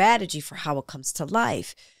strategy for how it comes to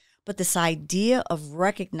life. But this idea of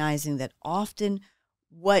recognizing that often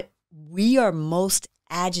what we are most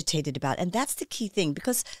agitated about, and that's the key thing,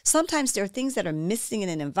 because sometimes there are things that are missing in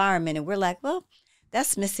an environment and we're like, well,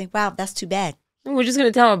 that's missing. Wow, that's too bad. We're just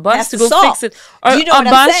going to tell our boss to go fix it. Or our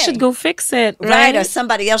boss should go fix it, right? Or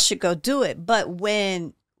somebody else should go do it. But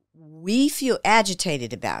when we feel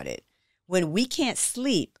agitated about it, when we can't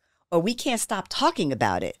sleep, or we can't stop talking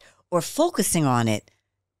about it or focusing on it,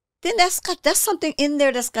 then that's something in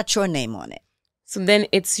there that's got your name on it. So then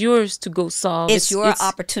it's yours to go solve. It's your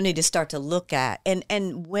opportunity to start to look at.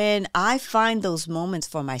 And when I find those moments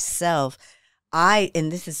for myself,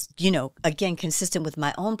 and this is, again, consistent with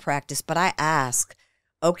my own practice, but I ask,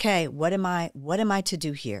 okay, what am I to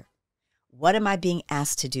do here? What am I being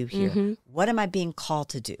asked to do here? What am I being called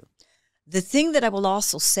to do? The thing that I will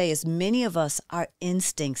also say is many of us, our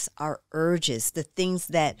instincts, our urges, the things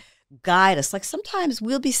that guide us, like sometimes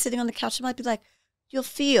we'll be sitting on the couch and might be like,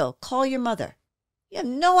 call your mother. You have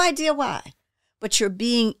no idea why, but you're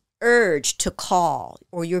being urged to call,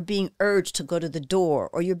 or you're being urged to go to the door,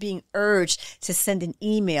 or you're being urged to send an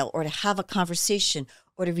email or to have a conversation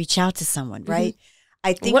or to reach out to someone, right?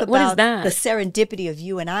 I think about the serendipity of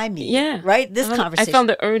you and I meeting, right? This conversation. I found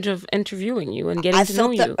the urge of interviewing you and getting to know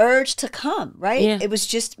you. I felt the urge to come, right? Yeah. It was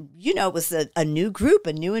just, it was a new group,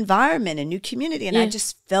 a new environment, a new community. And I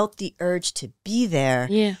just felt the urge to be there.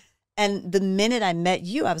 Yeah. And the minute I met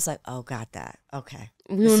you, I was like, oh, got that. Okay.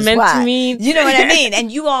 We were meant to meet. You know what I mean?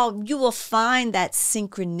 And you will find that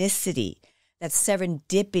synchronicity, that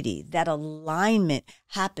serendipity, that alignment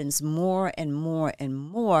happens more and more and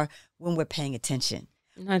more when we're paying attention,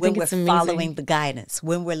 when we're following the guidance,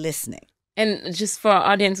 when we're listening. And just for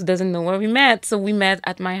our audience who doesn't know where we met, so we met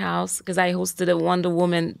at my house because I hosted a Wonder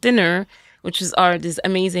Woman dinner, which is these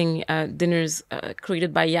amazing dinners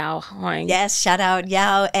created by Yao Huang. Yes, shout out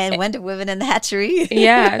Yao and Wonder Woman in the Hatchery.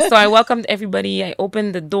 Yeah, so I welcomed everybody. I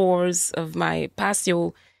opened the doors of my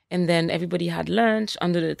patio, and then everybody had lunch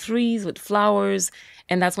under the trees with flowers.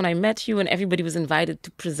 And that's when I met you, and everybody was invited to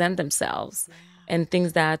present themselves and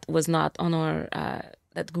things that was not on our,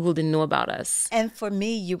 that Google didn't know about us. And for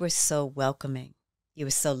me, you were so welcoming. You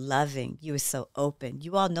were so loving. You were so open.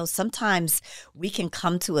 You all know sometimes we can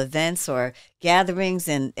come to events or gatherings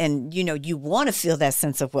and you want to feel that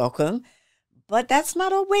sense of welcome, but that's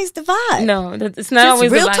not always the vibe. No, it's not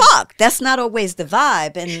always the vibe. Real talk. That's not always the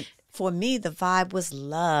vibe. And for me, the vibe was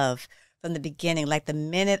love from the beginning. Like the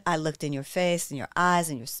minute I looked in your face and your eyes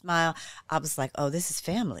and your smile, I was like, oh, this is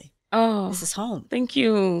family. Oh, this is home. Thank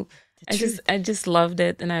you. I just loved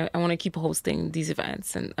it, and I want to keep hosting these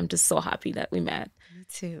events, and I'm just so happy that we met. Me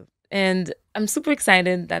too. And I'm super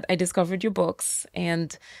excited that I discovered your books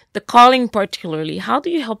and the calling particularly. How do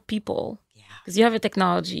you help people? Yeah. Because you have a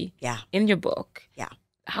technology in your book. Yeah.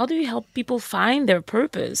 How do you help people find their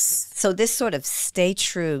purpose? So this sort of stay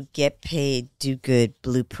true, get paid, do good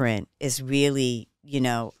blueprint is really,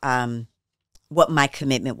 what my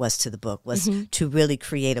commitment was to the book was to really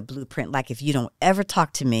create a blueprint. Like if you don't ever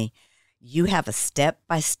talk to me, you have a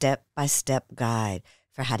step-by-step guide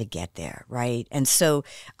for how to get there, right? And so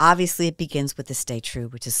obviously it begins with the stay true,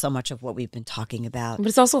 which is so much of what we've been talking about. But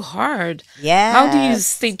it's also hard. Yeah. How do you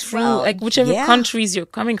stay true? Well, like whichever countries you're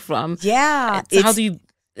coming from. Yeah. How do you...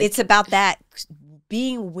 It's about that,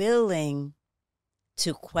 being willing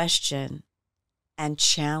to question and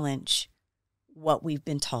challenge what we've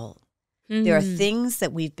been told. There are things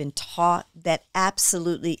that we've been taught that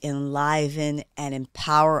absolutely enliven and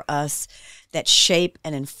empower us, that shape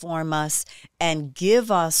and inform us and give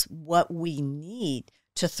us what we need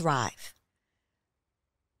to thrive.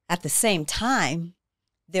 At the same time,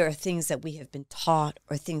 there are things that we have been taught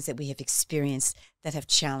or things that we have experienced that have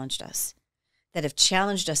challenged us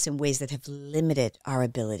in ways that have limited our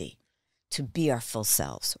ability to be our full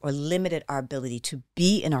selves, or limited our ability to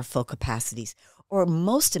be in our full capacities, or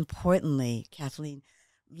most importantly, Kathleen,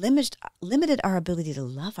 limited our ability to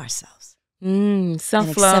love ourselves. Self-love. And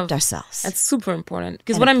accept ourselves. That's super important.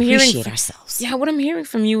 Because what I'm hearing... appreciate ourselves. Yeah, what I'm hearing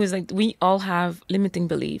from you is like we all have limiting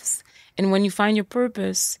beliefs. And when you find your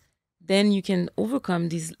purpose, then you can overcome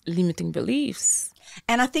these limiting beliefs.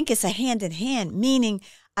 And I think it's a hand in hand, meaning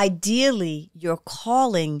ideally your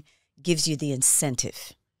calling gives you the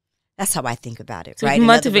incentive. That's how I think about it, so right? It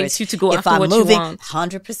motivates you to go after what you want.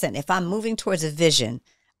 100%. If I'm moving towards a vision,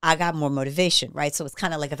 I got more motivation, right? So it's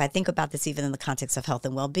kind of like if I think about this even in the context of health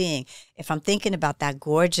and well-being, if I'm thinking about that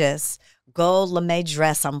gorgeous gold lame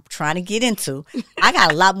dress I'm trying to get into, I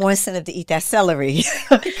got a lot more incentive to eat that celery.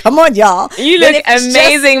 Come on, y'all. You look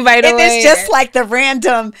amazing, by the way. It's just like the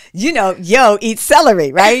random, eat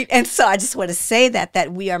celery, right? And so I just want to say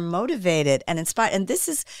that we are motivated and inspired. And this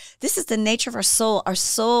is the nature of our soul. Our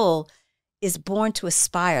soul is born to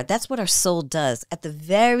aspire. That's what our soul does. At the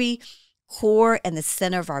very core and the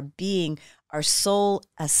center of our being, our soul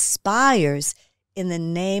aspires in the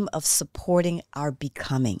name of supporting our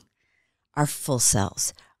becoming, our full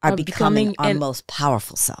selves, our becoming our most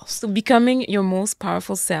powerful selves. So becoming your most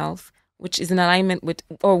powerful self, which is in alignment with,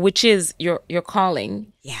 or which is your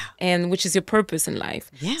calling. Yeah. And which is your purpose in life.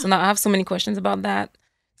 Yeah. So now I have so many questions about that.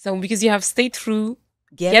 So because you have stay true,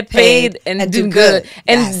 get paid and do good.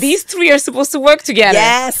 And these three are supposed to work together.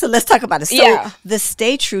 Yeah, so let's talk about it. So the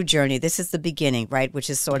stay true journey, this is the beginning, right? Which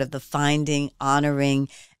is sort of the finding, honoring,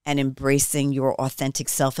 and embracing your authentic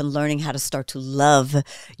self and learning how to start to love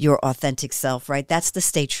your authentic self, right? That's the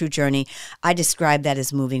stay true journey. I describe that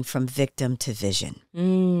as moving from victim to vision.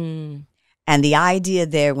 And the idea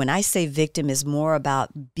there, when I say victim, is more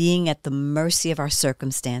about being at the mercy of our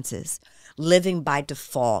circumstances, living by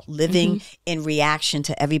default, living in reaction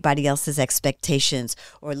to everybody else's expectations,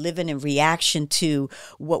 or living in reaction to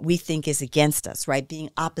what we think is against us, right? Being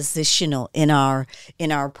oppositional in our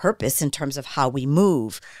purpose in terms of how we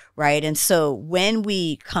move, right? And so when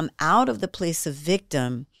we come out of the place of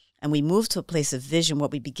victim and we move to a place of vision,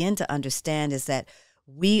 what we begin to understand is that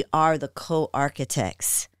we are the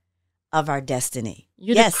co-architects of our destiny.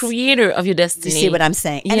 You're the creator of your destiny. You see what I'm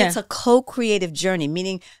saying? And it's a co-creative journey,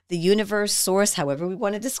 meaning the universe, source, however we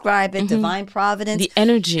want to describe it, divine providence, the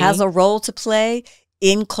energy has a role to play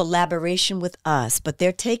in collaboration with us. But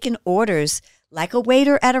they're taking orders like a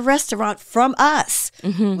waiter at a restaurant from us.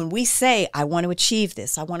 When we say, I want to achieve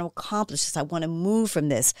this, I want to accomplish this, I want to move from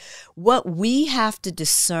this, what we have to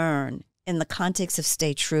discern in the context of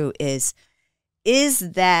stay true is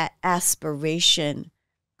that aspiration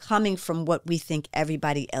coming from what we think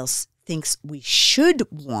everybody else thinks we should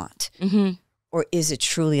want? Or is it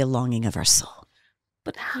truly a longing of our soul?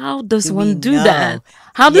 But how does one do that?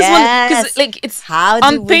 How does one, because like it's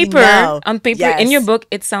on paper, in your book,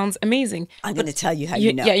 it sounds amazing. I'm going to tell you how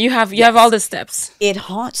you know. Yeah, you have all the steps. It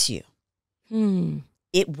haunts you.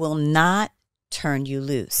 It will not turn you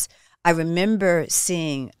loose. I remember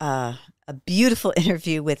seeing a beautiful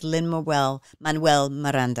interview with Lin-Manuel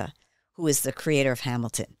Miranda, who is the creator of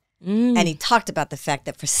Hamilton. And he talked about the fact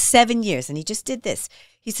that for 7 years, and he just did this.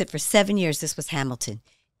 He said, for 7 years, this was Hamilton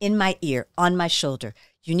in my ear, on my shoulder.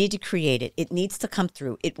 You need to create it. It needs to come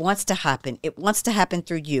through. It wants to happen. It wants to happen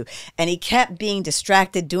through you. And he kept being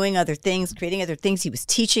distracted, doing other things, creating other things. He was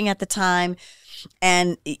teaching at the time.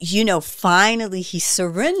 And, finally he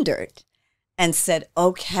surrendered and said,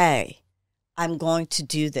 okay, I'm going to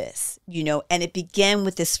do this, and it began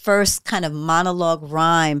with this first kind of monologue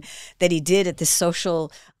rhyme that he did at the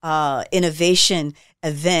social innovation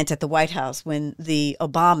event at the White House when the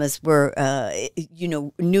Obamas were,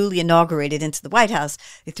 newly inaugurated into the White House.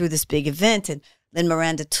 They threw this big event, and then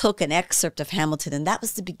Miranda took an excerpt of Hamilton, and that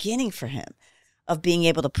was the beginning for him of being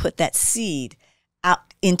able to put that seed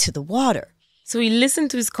out into the water. So he listened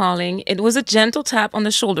to his calling. It was a gentle tap on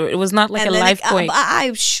the shoulder. It was not like a life quake.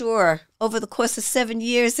 I'm sure over the course of 7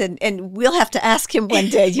 years, and we'll have to ask him one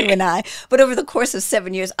day, you and I, but over the course of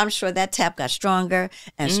 7 years, I'm sure that tap got stronger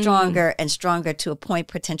and stronger and stronger to a point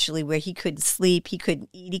potentially where he couldn't sleep, he couldn't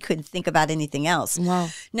eat, he couldn't think about anything else. Wow.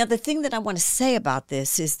 Now, the thing that I want to say about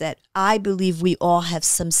this is that I believe we all have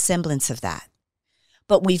some semblance of that,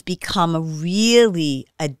 but we've become really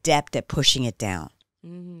adept at pushing it down.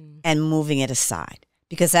 And moving it aside,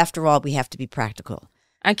 because after all, we have to be practical.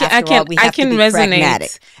 I can resonate. Pragmatic.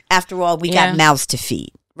 After all, we got mouths to feed,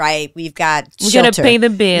 right? We gotta pay the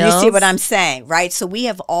bills. You see what I'm saying, right? So we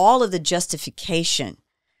have all of the justification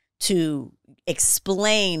to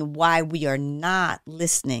explain why we are not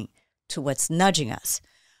listening to what's nudging us.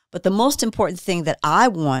 But the most important thing that I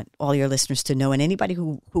want all your listeners to know, and anybody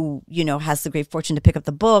who has the great fortune to pick up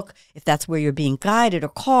the book, if that's where you're being guided or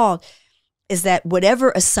called, is that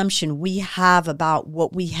whatever assumption we have about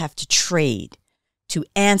what we have to trade to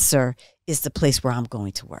answer is the place where I'm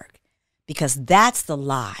going to work. Because that's the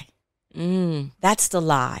lie. That's the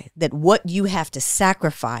lie, that what you have to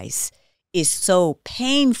sacrifice is so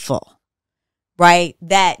painful, right,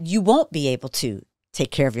 that you won't be able to take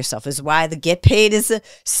care of yourself. Is why the Get Paid is a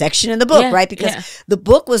section in the book, right? Because the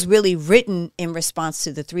book was really written in response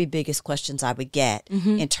to the 3 biggest questions I would get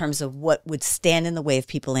in terms of what would stand in the way of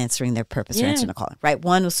people answering their purpose or answering their calling, right?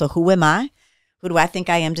 One was, so who am I? Who do I think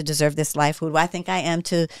I am to deserve this life? Who do I think I am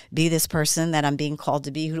to be this person that I'm being called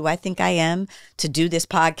to be? Who do I think I am to do this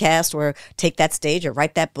podcast or take that stage or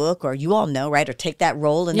write that book, or you all know, right? Or take that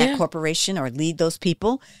role in that corporation or lead those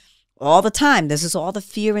people? All the time. This is all the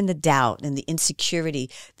fear and the doubt and the insecurity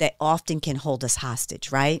that often can hold us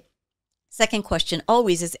hostage, right? Second question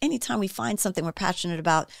always is, anytime we find something we're passionate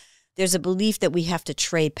about, there's a belief that we have to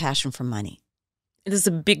trade passion for money. It is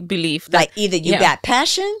a big belief. That, like either you got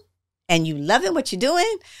passion and you loving what you're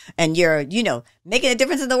doing and you're, making a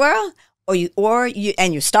difference in the world, or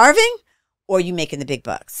you're starving, or you making the big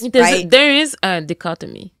bucks, right? There is a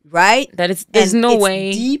dichotomy. Right? There's no way.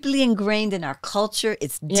 It's deeply ingrained in our culture.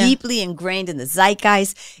 It's deeply ingrained in the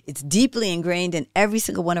zeitgeist. It's deeply ingrained in every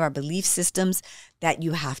single one of our belief systems that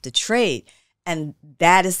you have to trade. And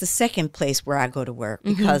that is the second place where I go to work,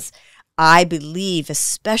 because I believe,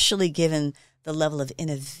 especially given the level of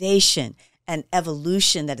innovation and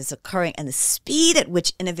evolution that is occurring and the speed at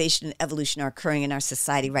which innovation and evolution are occurring in our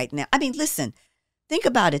society right now. I mean, listen, think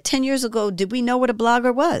about it. 10 years ago, did we know what a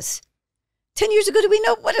blogger was? 10 years ago, did we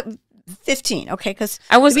know what 15? Okay, because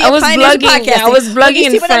I was blogging. Yeah, I was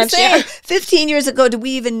blogging in French. 15 years ago, did we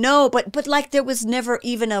even know? But like, there was never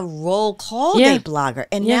even a role called a blogger,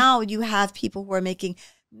 and now you have people who are making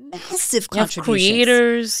massive contributions.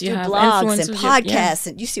 Creators, you have blogs and podcasts,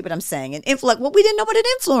 and you see what I'm saying. And we didn't know what an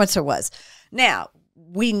influencer was. Now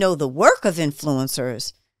we know the work of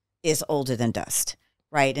influencers is older than dust,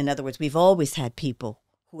 right? In other words, we've always had people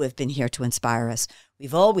who have been here to inspire us.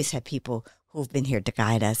 We've always had people who've been here to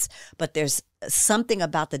guide us. But there's something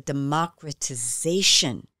about the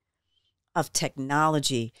democratization of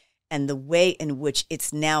technology and the way in which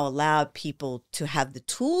it's now allowed people to have the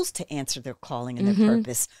tools to answer their calling and their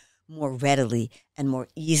purpose more readily and more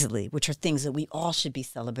easily, which are things that we all should be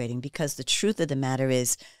celebrating. Because the truth of the matter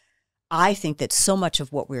is, I think that so much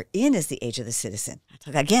of what we're in is the age of the citizen. I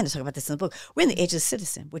talk about this in the book. We're in the age of the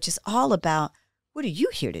citizen, which is all about, what are you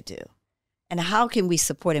here to do? And how can we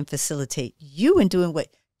support and facilitate you in doing what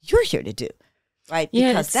you're here to do, right?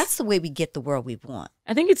 Because that's the way we get the world we want.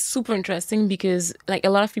 I think it's super interesting because, like, a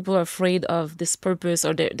lot of people are afraid of this purpose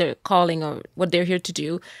or their calling or what they're here to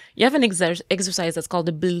do. You have an exercise that's called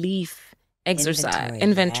the belief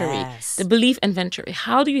inventory. Yes. The belief inventory.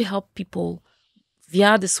 How do you help people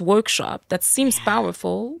via this workshop that seems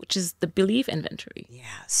powerful, which is the belief inventory?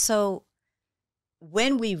 Yeah. So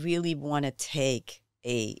when we really want to take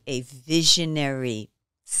a visionary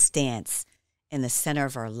stance in the center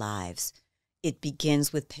of our lives, it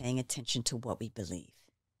begins with paying attention to what we believe.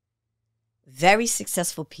 Very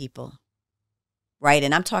successful people, right?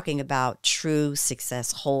 And I'm talking about true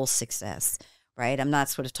success, whole success, right? I'm not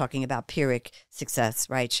sort of talking about Pyrrhic success,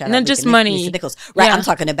 right? Shout not out just Nick, money, Lisa Nichols, right? I'm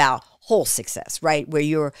talking about whole success, right? Where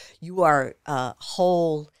you are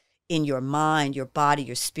whole in your mind, your body,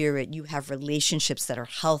 your spirit. You have relationships that are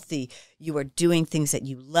healthy. You are doing things that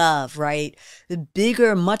you love, right? The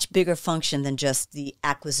much bigger function than just the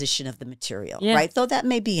acquisition of the material, right? Though that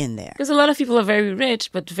may be in there. Because a lot of people are very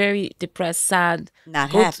rich, but very depressed, sad.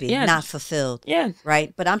 Not happy, not fulfilled,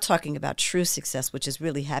 right? But I'm talking about true success, which is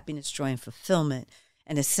really happiness, joy, and fulfillment,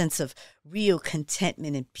 and a sense of real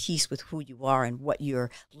contentment and peace with who you are and what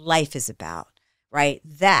your life is about, right?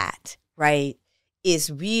 That, right,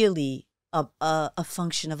 is really a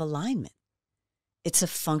function of alignment. It's a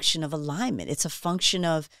function of alignment. It's a function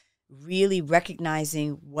of really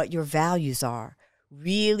recognizing what your values are,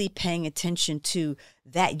 really paying attention to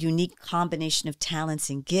that unique combination of talents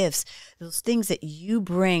and gifts, those things that you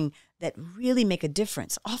bring that really make a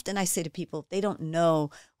difference. Often I say to people, they don't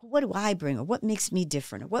know, what do I bring, or what makes me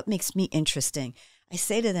different, or what makes me interesting? I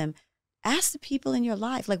say to them, ask the people in your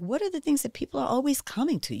life, like, what are the things that people are always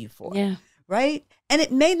coming to you for? Yeah. Right? And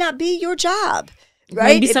it may not be your job.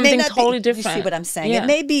 Right? Maybe something totally different. You see what I'm saying? Yeah. It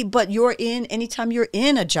may be, but anytime you're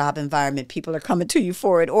in a job environment, people are coming to you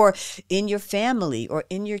for it, or in your family or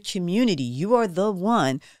in your community, you are the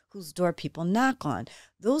one whose door people knock on.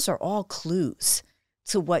 Those are all clues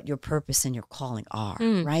to what your purpose and your calling are,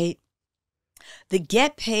 right? The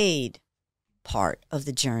get paid part of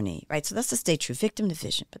the journey, right? So that's the stay true, victim to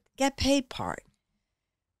vision. But the get paid part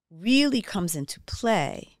really comes into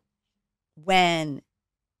play when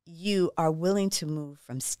you are willing to move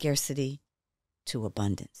from scarcity to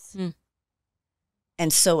abundance.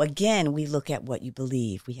 And so again, we look at what you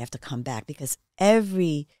believe. We have to come back because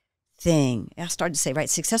everything, I started to say, right,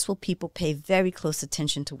 successful people pay very close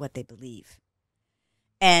attention to what they believe.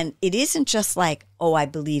 And it isn't just like, oh, I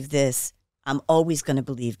believe this, I'm always going to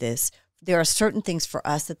believe this. There are certain things for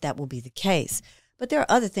us that will be the case. But there are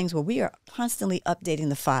other things where we are constantly updating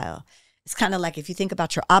the file. It's kind of like if you think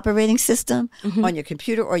about your operating system on your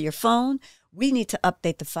computer or your phone, we need to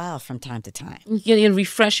update the file from time to time. You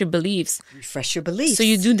refresh your beliefs. Refresh your beliefs. So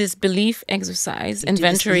you do this belief exercise,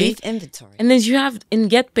 inventory. Belief inventory. And then in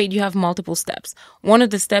Get Paid, you have multiple steps. One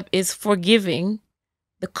of the steps is forgiving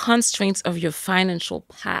the constraints of your financial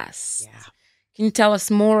past. Yeah. Can you tell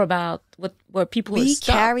us more about where people are stuck?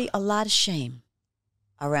 We carry a lot of shame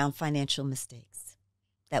around financial mistakes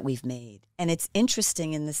that we've made. And it's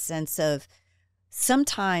interesting in the sense of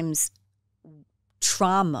sometimes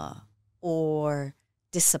trauma or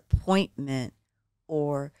disappointment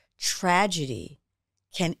or tragedy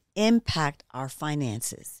can impact our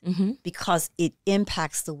finances because it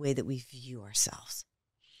impacts the way that we view ourselves.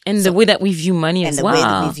 And the way that we view money as well. And the way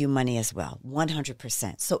that we view money as well,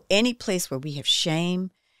 100%. So any place where we have shame,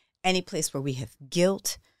 any place where we have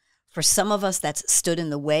guilt, for some of us that's stood in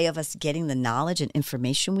the way of us getting the knowledge and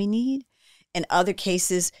information we need. In other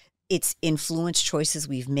cases, it's influenced choices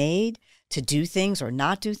we've made to do things or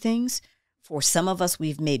not do things. For some of us,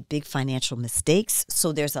 we've made big financial mistakes.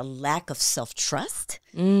 So there's a lack of self-trust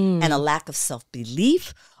and a lack of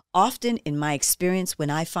self-belief. Often, in my experience, when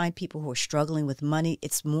I find people who are struggling with money,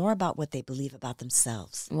 it's more about what they believe about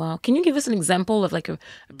themselves. Wow. Can you give us an example of like a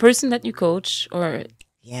person that you coach or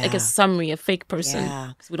like a summary, a fake person?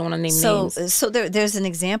 Because we don't want to name names. So there's an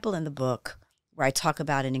example in the book where I talk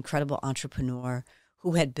about an incredible entrepreneur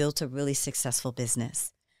who had built a really successful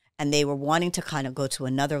business. And they were wanting to kind of go to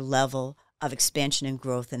another level of expansion and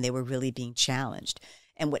growth, and they were really being challenged.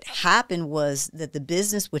 And what happened was that the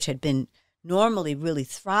business, which had been normally really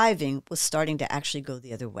thriving, was starting to actually go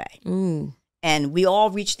the other way. And we all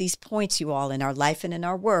reach these points, you all, in our life and in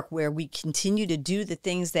our work where we continue to do the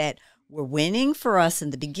things that were winning for us in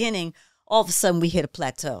the beginning. All of a sudden we hit a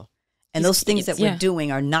plateau. And those things that we're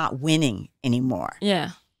doing are not winning anymore.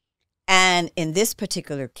 Yeah. And in this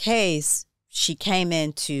particular case, she came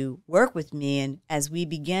in to work with me. And as we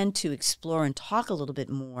began to explore and talk a little bit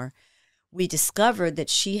more, we discovered that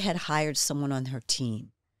she had hired someone on her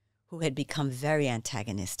team who had become very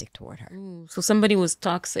antagonistic toward her. So somebody was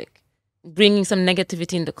toxic, bringing some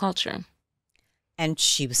negativity in the culture. And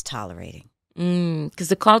she was tolerating. Because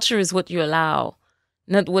the culture is what you allow,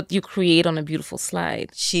 not what you create on a beautiful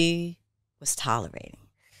slide. She was tolerating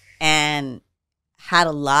and had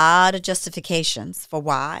a lot of justifications for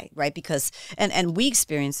why, right? Because, and we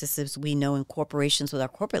experience this, as we know, in corporations with our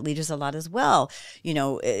corporate leaders a lot as well. You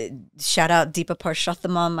know, shout out Deepa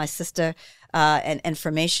Purushottamam, my sister, and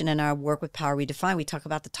information in our work with Power Redefined. We talk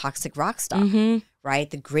about the toxic rock star, right?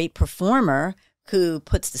 The great performer who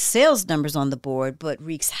puts the sales numbers on the board, but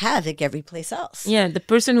wreaks havoc every place else. Yeah, the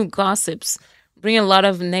person who gossips, bring a lot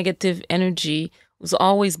of negative energy, was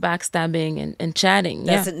always backstabbing and chatting.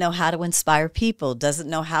 Doesn't know how to inspire people, doesn't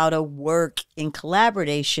know how to work in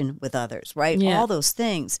collaboration with others, right? Yeah. All those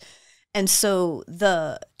things. And so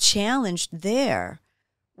the challenge there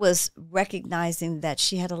was recognizing that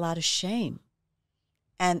she had a lot of shame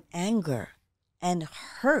and anger and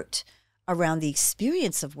hurt around the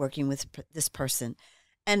experience of working with this person.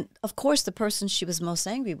 And of course, the person she was most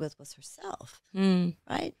angry with was herself,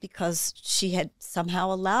 right? Because she had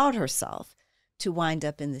somehow allowed herself to wind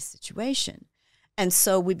up in this situation. And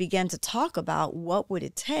so we began to talk about what would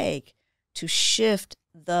it take to shift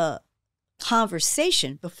the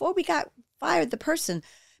conversation before we got fired the person,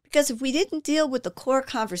 Because if we didn't deal with the core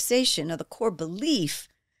conversation or the core belief,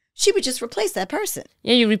 she would just replace that person.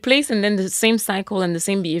 Yeah, you replace and then the same cycle and the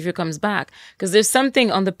same behavior comes back. Because there's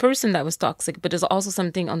something on the person that was toxic, but there's also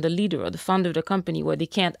something on the leader or the founder of the company where they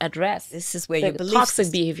can't address this is where the your belief toxic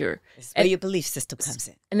system, behavior. This is where your belief system comes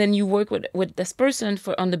in. And then you work with this person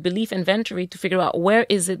on the belief inventory to figure out where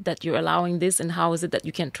is it that you're allowing this and how is it that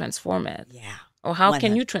you can transform it. Yeah. Or how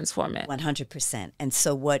can you transform it? 100%. And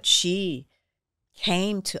so what she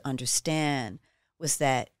came to understand was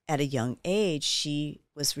that at a young age, she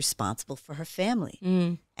was responsible for her family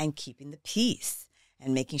and keeping the peace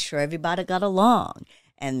and making sure everybody got along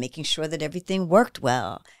and making sure that everything worked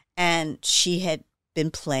well. And she had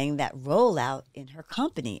been playing that role out in her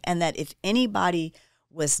company. And that if anybody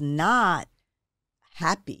was not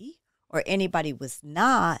happy or anybody was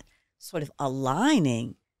not sort of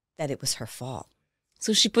aligning, that it was her fault.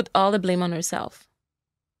 So she put all the blame on herself.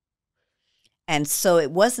 And so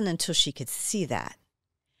it wasn't until she could see that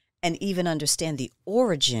and even understand the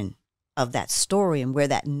origin of that story and where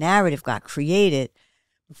that narrative got created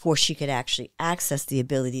before she could actually access the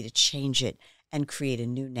ability to change it and create a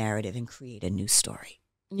new narrative and create a new story.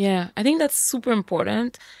 Yeah, I think that's super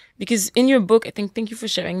important because in your book, thank you for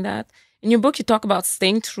sharing that. In your book, you talk about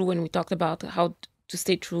staying true, and we talked about how to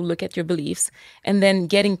stay true, look at your beliefs, and then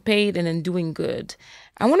getting paid and then doing good.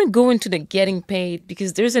 I want to go into the getting paid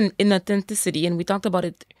because there's an inauthenticity, and we talked about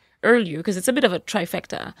it earlier because it's a bit of a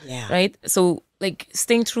trifecta, right? So like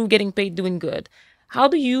staying true, getting paid, doing good. How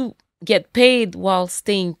do you get paid while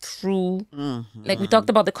staying true? Like we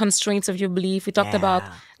talked about the constraints of your belief. We talked about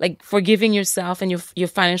like forgiving yourself and your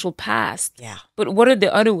financial past. Yeah. But what are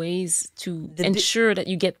the other ways to ensure that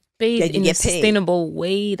you get paid in a sustainable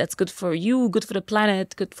way that's good for you, good for the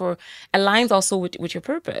planet, good for aligns also with your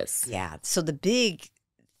purpose? Yeah. So the big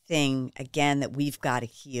thing, again, that we've got to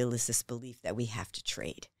heal is this belief that we have to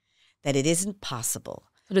trade, that it isn't possible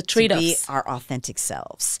to be our authentic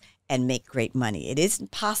selves and make great money. It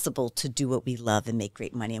isn't possible to do what we love and make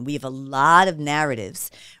great money. And we have a lot of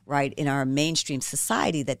narratives, right, in our mainstream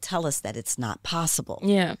society that tell us that it's not possible.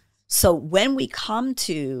 Yeah. So when we come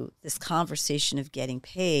to this conversation of getting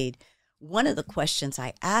paid, one of the questions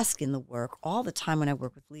I ask in the work all the time when I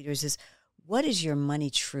work with leaders is, what is your money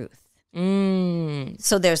truth?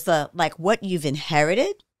 So there's what you've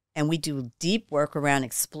inherited, and we do deep work around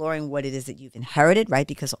exploring what it is that you've inherited, right?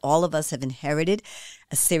 Because all of us have inherited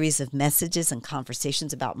a series of messages and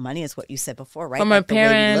conversations about money, is what you said before, right? From our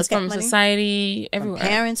parents, from society, everywhere. From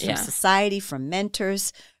parents, from society, from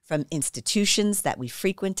mentors, from institutions that we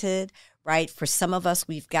frequented, right? For some of us,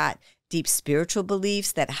 we've got deep spiritual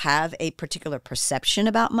beliefs that have a particular perception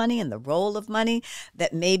about money and the role of money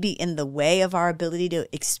that may be in the way of our ability to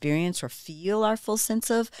experience or feel our full sense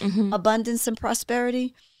of abundance and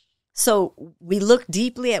prosperity. So we look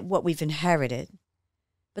deeply at what we've inherited,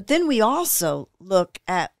 but then we also look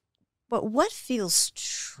at, but what feels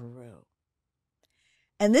true?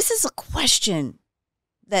 And this is a question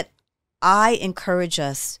that I encourage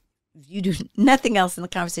us, if you do nothing else in the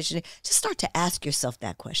conversation, just start to ask yourself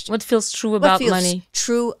that question. What feels true about money? What feels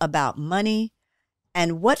true about money?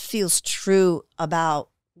 And what feels true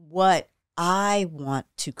about what I want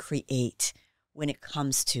to create when it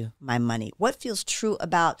comes to my money? What feels true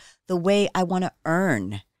about the way I want to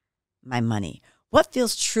earn my money? What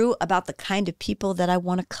feels true about the kind of people that I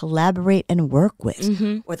want to collaborate and work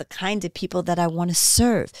with, or the kind of people that I want to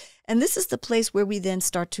serve? And this is the place where we then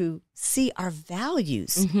start to see our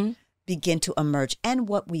values begin to emerge and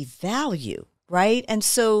what we value, right? And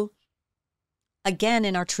so, again,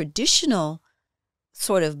 in our traditional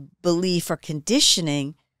sort of belief or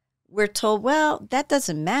conditioning, we're told, well, that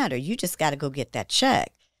doesn't matter. You just got to go get that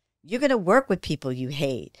check. You're going to work with people you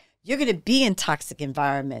hate. You're going to be in toxic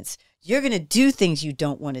environments. You're going to do things you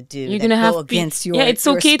don't want to do. You're going to have against your it's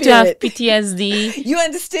your okay spirit. to have PTSD. You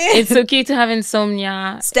understand? It's okay to have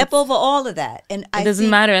insomnia. Step over all of that. And it doesn't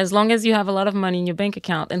matter as long as you have a lot of money in your bank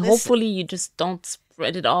account. And hopefully you just don't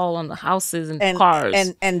spread it all on the houses and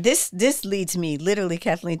cars. And this leads me literally,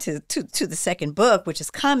 Kathleen, to the second book, which is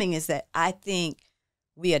coming, is that I think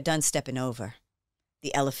we are done stepping over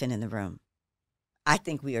the elephant in the room. I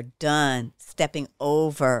think we are done stepping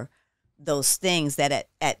over those things that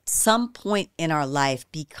at some point in our life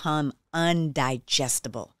become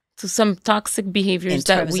undigestible. So some toxic behaviors in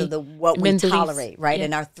terms of what we tolerate, right? Yeah.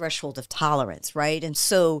 And our threshold of tolerance, right? And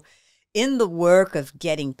so in the work of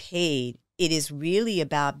getting paid, it is really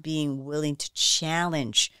about being willing to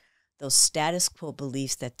challenge those status quo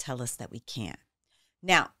beliefs that tell us that we can't.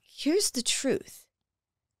 Now, here's the truth.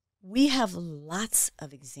 We have lots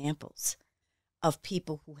of examples of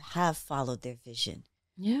people who have followed their vision,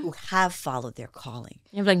 who have followed their calling.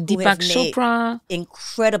 You have like Deepak Chopra.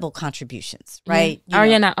 Incredible contributions, right? Yeah.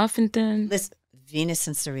 Ariana Huffington. Listen, Venus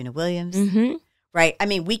and Serena Williams, right? I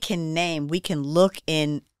mean, we can look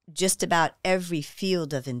in just about every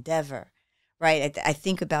field of endeavor, right? I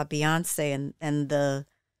think about Beyonce and the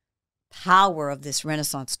power of this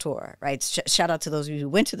Renaissance tour, right? Shout out to those of you who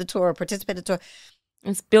went to the tour or participated in the tour.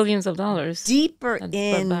 It's billions of dollars. Deeper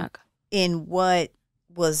in what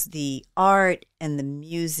was the art and the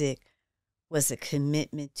music was a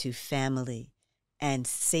commitment to family and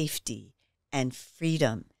safety and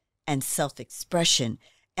freedom and self-expression.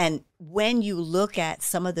 And when you look at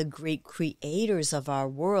some of the great creators of our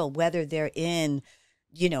world, whether they're in,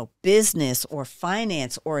 business or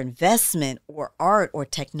finance or investment or art or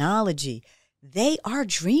technology, they are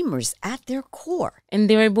dreamers at their core. And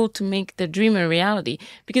they're able to make their dream a reality.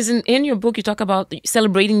 Because in your book, you talk about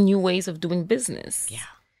celebrating new ways of doing business. Yeah.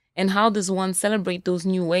 And how does one celebrate those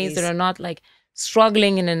new ways that are not like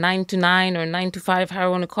struggling in a 9-to-9 or 9-to-5, how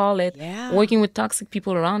you want to call it, working with toxic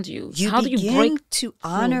people around you? How do you break to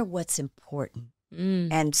honor what's important?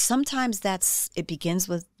 And sometimes it begins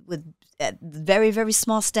with very, very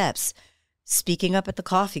small steps. Speaking up at the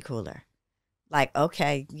coffee cooler. Like,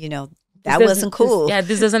 okay, that wasn't cool.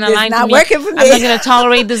 This doesn't align with me. It's not working for me. I'm not going to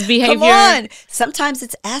tolerate this behavior. Come on. Sometimes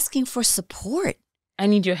it's asking for support. I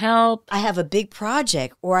need your help. I have a big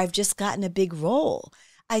project, or I've just gotten a big role.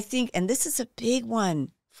 I think, and this is a big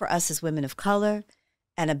one for us as women of color,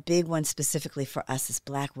 and a big one specifically for us as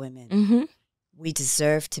Black women. We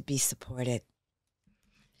deserve to be supported.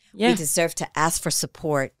 We deserve to ask for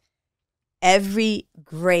support. Every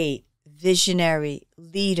great visionary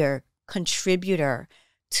leader, contributor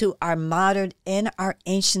to our modern and our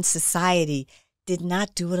ancient society did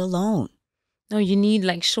not do it alone. No, you need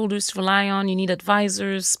like shoulders to rely on. You need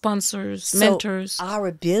advisors, sponsors, mentors. Our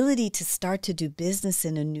ability to start to do business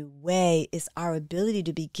in a new way is our ability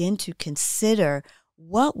to begin to consider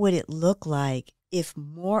what would it look like if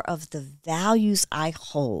more of the values I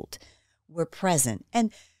hold were present.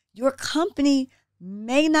 And your company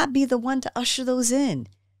may not be the one to usher those in.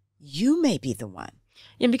 You may be the one.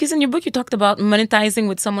 Yeah, because in your book, you talked about monetizing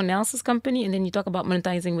with someone else's company, and then you talk about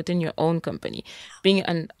monetizing within your own company, being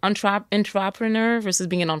an entrepreneur versus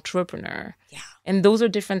being an entrepreneur. Yeah. And those are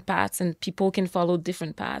different paths, and people can follow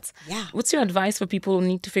different paths. Yeah. What's your advice for people who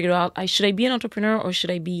need to figure out, should I be an entrepreneur or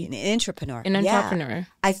should I be an entrepreneur? An entrepreneur. Yeah.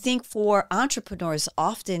 I think for entrepreneurs,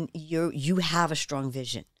 often you have a strong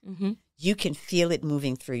vision. You can feel it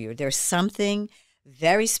moving through you. There's something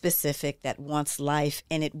very specific that wants life,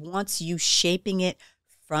 and it wants you shaping it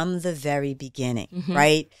from the very beginning,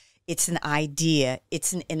 right? It's an idea,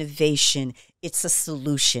 it's an innovation, it's a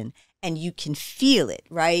solution, and you can feel it,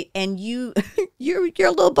 right? And you're a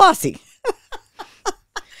little bossy.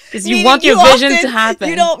 Because you want your vision to happen.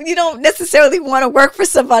 You don't necessarily want to work for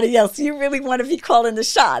somebody else. You really want to be calling the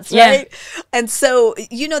shots, right? Yeah. And so,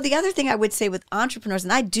 the other thing I would say with entrepreneurs,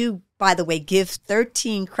 and I do, by the way, give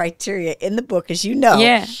 13 criteria in the book, as you know.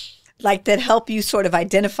 Yeah. Like that help you sort of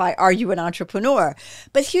identify, are you an entrepreneur?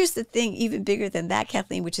 But here's the thing, even bigger than that,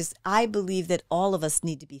 Kathleen, which is I believe that all of us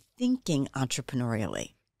need to be thinking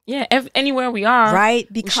entrepreneurially. Yeah, anywhere we are.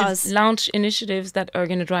 Right, because we should launch initiatives that are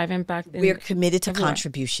going to drive impact. We're committed to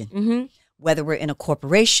contribution. Whether we're in a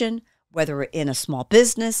corporation, whether we're in a small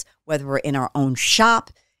business, whether we're in our own shop,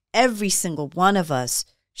 every single one of us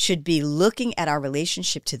should be looking at our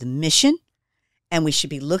relationship to the mission. And we should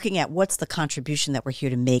be looking at what's the contribution that we're here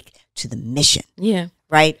to make to the mission. Yeah.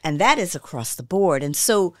 Right? And that is across the board. And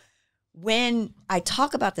so when I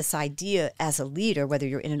talk about this idea as a leader, whether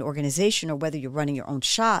you're in an organization or whether you're running your own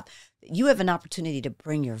shop, you have an opportunity to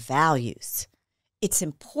bring your values. It's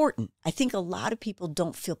important. I think a lot of people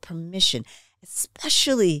don't feel permission,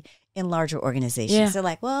 especially in larger organizations. Yeah. They're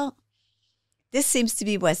like, well, this seems to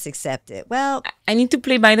be what's accepted. Well, I need to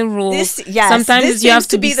play by the rules. Sometimes this you have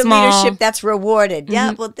to be the small. Leadership that's rewarded.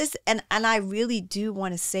 Yeah, well, and I really do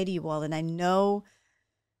want to say to you all, and I know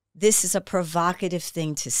this is a provocative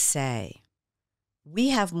thing to say,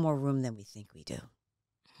 we have more room than we think we do.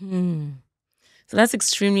 So that's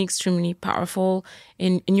extremely, extremely powerful.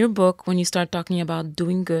 In your book, when you start talking about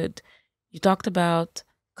doing good, you talked about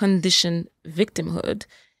conditioned victimhood.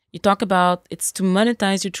 You talk about it's to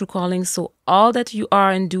monetize your true calling, so all that you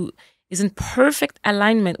are and do is in perfect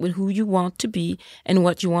alignment with who you want to be and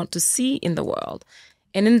what you want to see in the world.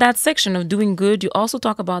 And in that section of doing good, you also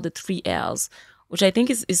talk about the 3 L's. which I think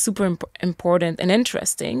is super important and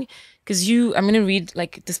interesting. Because I'm going to read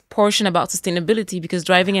like this portion about sustainability, because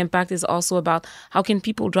driving impact is also about how can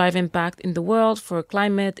people drive impact in the world for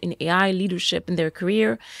climate, in AI, leadership, in their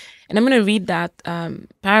career. And I'm going to read that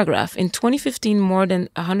paragraph. In 2015, more than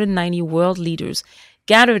 190 world leaders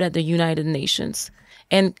gathered at the United Nations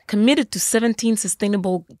and committed to 17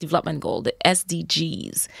 Sustainable Development Goals, the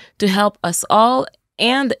SDGs, to help us all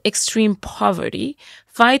and extreme poverty,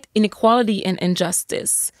 fight inequality and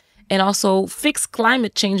injustice, and also fix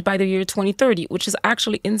climate change by the year 2030, which is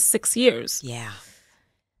actually in 6 years. Yeah.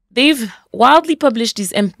 They've wildly published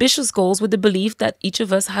these ambitious goals with the belief that each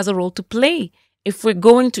of us has a role to play if we're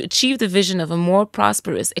going to achieve the vision of a more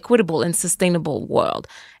prosperous, equitable, and sustainable world.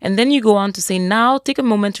 And then you go on to say, now take a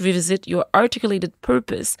moment to revisit your articulated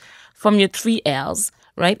purpose from your 3 L's,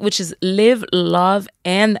 right? Which is live, love,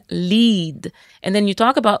 and lead. And then you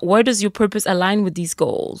talk about where does your purpose align with these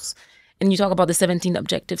goals? And you talk about the 17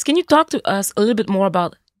 objectives. Can you talk to us a little bit more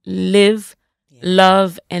about live,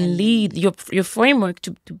 love, and lead, your framework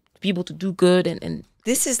to be able to do good and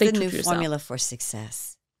this is the new formula for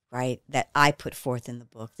success, right? That I put forth in the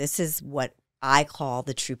book. This is what I call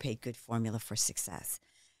the true paid good formula for success.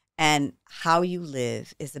 And how you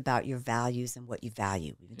live is about your values and what you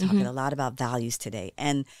value. We've been talking a lot about values today.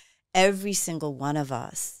 And every single one of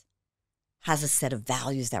us has a set of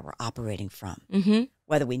values that we're operating from.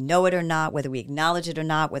 Whether we know it or not, whether we acknowledge it or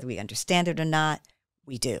not, whether we understand it or not,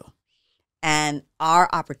 we do. And our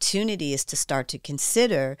opportunity is to start to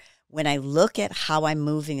consider, when I look at how I'm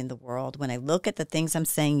moving in the world, when I look at the things I'm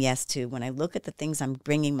saying yes to, when I look at the things I'm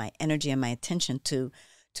bringing my energy and my attention to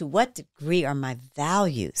what degree are my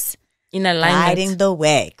values in alignment, guiding the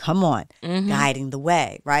way? Come on, guiding the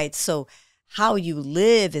way, right? So how you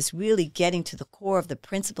live is really getting to the core of the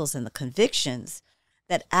principles and the convictions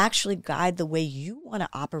that actually guide the way you want to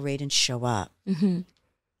operate and show up.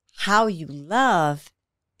 How you love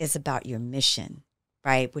is about your mission,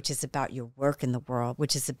 right? Which is about your work in the world,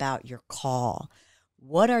 which is about your call.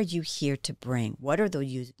 What are you here to bring? What are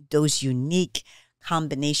those unique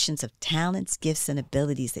combinations of talents, gifts, and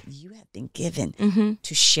abilities that you have been given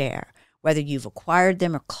to share? Whether you've acquired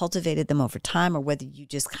them or cultivated them over time, or whether you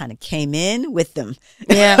just kind of came in with them,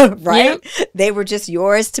 right? Yeah. They were just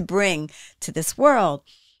yours to bring to this world.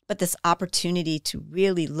 But this opportunity to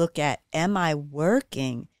really look at, am I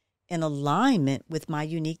working in alignment with my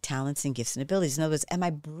unique talents and gifts and abilities? In other words, am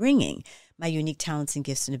I bringing my unique talents and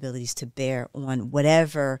gifts and abilities to bear on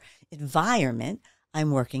whatever environment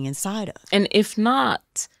I'm working inside of? And if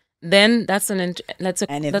not, then that's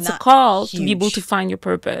a call to be able to find your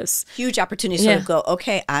purpose. Huge opportunity to sort of go,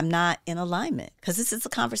 okay, I'm not in alignment, because this is a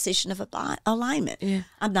conversation of alignment.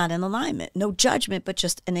 I'm not in alignment. No judgment, but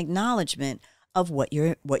just an acknowledgement of what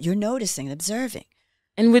you're noticing and observing.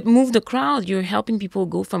 And with Move the Crowd, you're helping people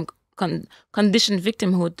go from conditioned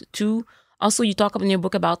victimhood to, also you talk in your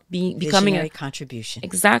book about becoming a contribution.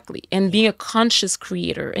 Exactly. And being a conscious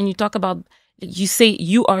creator. And you talk about, you say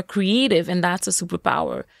you are creative, and that's a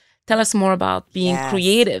superpower. Tell us more about being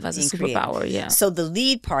creative as a superpower. Yeah. So the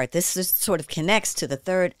lead part, this sort of connects to the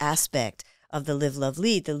third aspect of the live, love,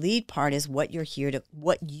 lead. The lead part is what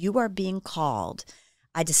you are being called.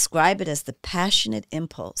 I describe it as the passionate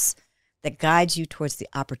impulse that guides you towards the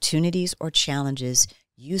opportunities or challenges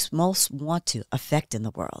you most want to affect in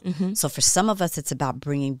the world. So for some of us, it's about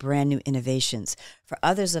bringing brand new innovations. For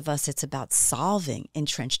others of us, it's about solving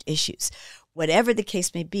entrenched issues. Whatever the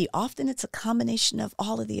case may be, often it's a combination of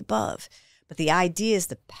all of the above. But the idea is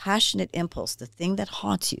the passionate impulse, the thing that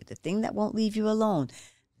haunts you, the thing that won't leave you alone,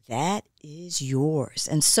 that is yours.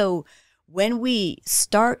 And so when we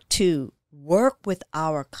start to work with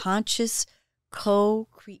our conscious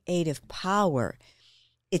co-creative power,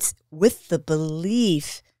 it's with the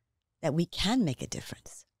belief that we can make a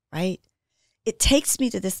difference, right? It takes me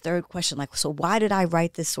to this third question, like, so why did I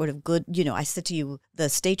write this sort of good, I said to you, the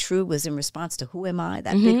stay true was in response to who am I,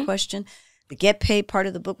 that big question. The get paid part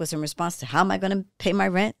of the book was in response to how am I going to pay my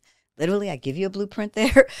rent? Literally, I give you a blueprint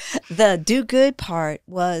there. The do good part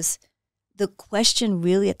was, the question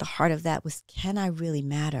really at the heart of that was, can I really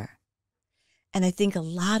matter? And I think a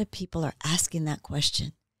lot of people are asking that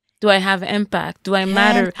question. Do I have impact? Do I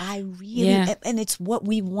matter? I really, and it's what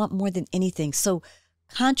we want more than anything. So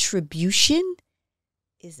contribution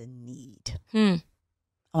is a need. I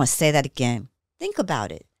want to say that again. Think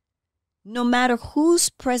about it. No matter whose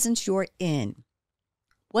presence you're in,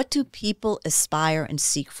 what do people aspire and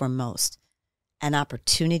seek for most? An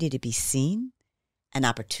opportunity to be seen, an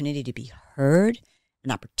opportunity to be heard,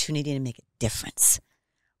 an opportunity to make a difference.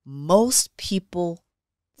 Most people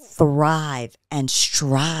thrive and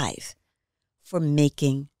strive for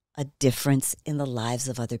making a difference in the lives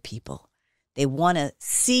of other people. They want to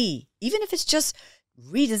see, even if it's just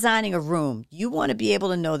redesigning a room, you want to be able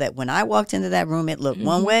to know that when I walked into that room, it looked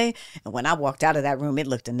one way, and when I walked out of that room, it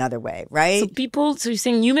looked another way, right? So you're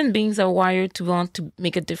saying human beings are wired to want to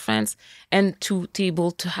make a difference and to be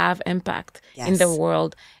able to have impact in the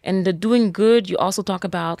world. And the doing good, you also talk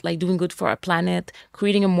about like doing good for our planet,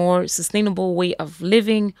 creating a more sustainable way of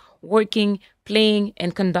living, working, playing,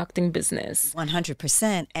 and conducting business.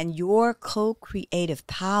 100%. And your co-creative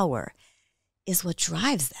power is what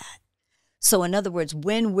drives that. So in other words,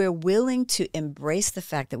 when we're willing to embrace the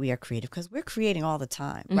fact that we are creative, because we're creating all the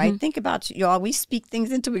time, right? Think about y'all, we speak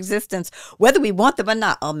things into existence, whether we want them or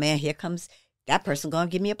not. Oh man, here comes that person going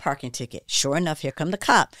to give me a parking ticket. Sure enough, here come the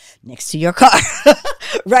cop next to your car,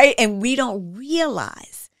 right? And we don't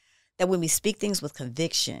realize that when we speak things with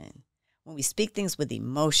conviction, when we speak things with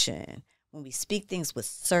emotion, when we speak things with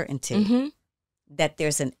certainty, that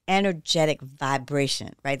there's an energetic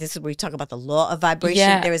vibration, right? This is where we talk about the law of vibration.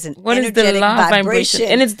 Yeah. There is an what energetic is the law vibration. Of vibration?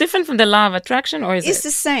 And it's different from the law of attraction, or is It's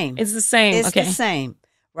the same. It's the same. It's okay. the same,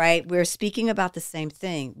 right? We're speaking about the same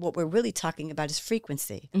thing. What we're really talking about is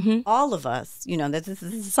frequency. All of us, you know, this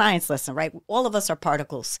is a science lesson, right? All of us are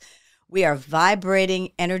particles. We are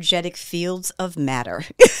vibrating energetic fields of matter.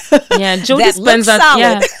 Yeah, Joe Dispenza.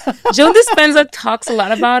 Yeah, Joe Dispenza talks a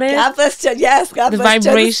lot about it. God bless you. Yes, God bless the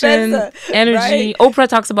vibration, energy. Right? Oprah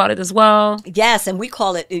talks about it as well. Yes, and we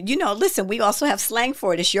call it. You know, listen, we also have slang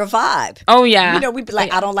for it. It's your vibe. Oh yeah. You know, we'd be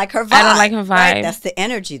like, I don't like her vibe. I don't like her vibe. Right? That's the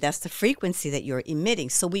energy. That's the frequency that you're emitting.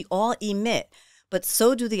 So we all emit. But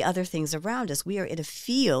so do the other things around us. We are in a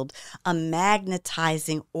field, a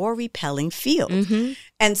magnetizing or repelling field.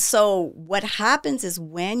 And so what happens is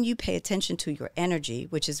when you pay attention to your energy,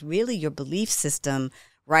 which is really your belief system,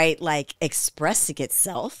 right? Like expressing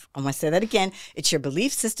itself. I'm going to say that again. It's your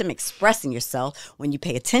belief system expressing yourself. When you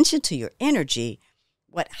pay attention to your energy,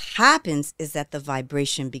 what happens is that the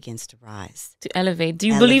vibration begins to rise. To elevate. Do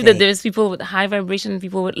you believe that there's people with high vibration and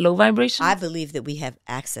people with low vibration? I believe that we have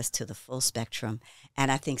access to the full spectrum.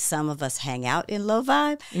 And I think some of us hang out in low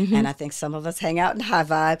vibe, and I think some of us hang out in high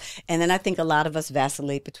vibe, and then I think a lot of us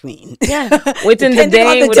vacillate between. Yeah, within the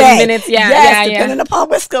day, within minutes. Yeah, depending upon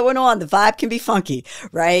what's going on. The vibe can be funky,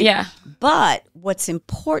 right? Yeah. But what's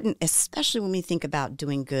important, especially when we think about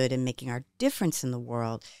doing good and making our difference in the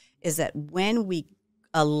world, is that when we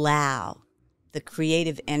allow the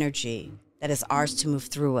creative energy that is ours to move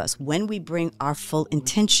through us, when we bring our full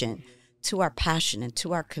intention to our passion and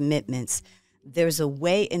to our commitments, there's a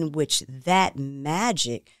way in which that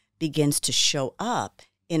magic begins to show up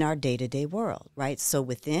in our day-to-day world, right? So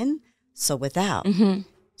within, so without.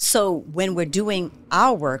 So when we're doing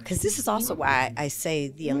our work, because this is also why I say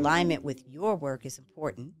the alignment with your work is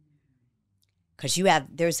important, because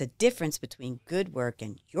there's a difference between good work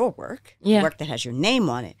and your work, work that has your name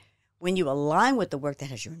on it. When you align with the work that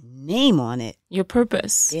has your name on it, your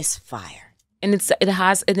purpose, it's fire. And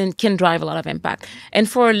it can drive a lot of impact. And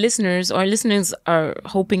for our listeners are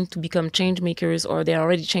hoping to become change makers, or they're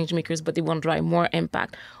already change makers, but they want to drive more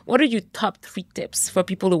impact. What are your top 3 tips for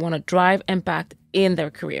people who want to drive impact in their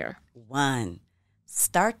career? 1,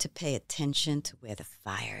 start to pay attention to where the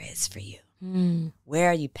fire is for you. Where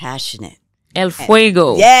are you passionate? El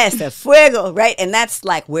fuego. Yes, el fuego, right? And that's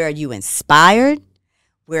like, where are you inspired?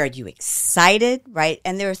 Where are you excited, right?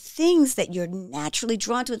 And there are things that you're naturally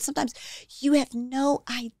drawn to. And sometimes you have no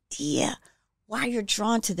idea why you're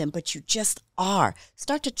drawn to them, but you just are.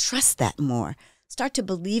 Start to trust that more. Start to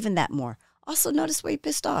believe in that more. Also, notice where you're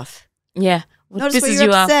pissed off. Yeah. Notice where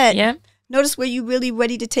you're upset. Yeah. Notice where you're really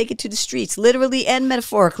ready to take it to the streets, literally and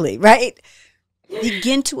metaphorically, right?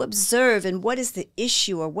 Begin to observe, and what is the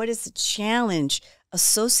issue or what is the challenge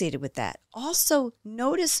associated with that. Also,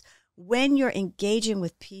 notice when you're engaging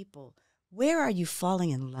with people, where are you falling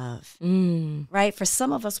in love, right? For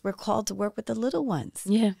some of us, we're called to work with the little ones.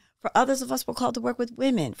 Yeah. For others of us, we're called to work with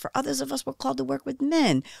women. For others of us, we're called to work with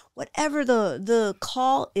men. Whatever the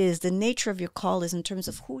call is, the nature of your call is in terms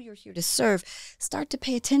of who you're here to serve, start to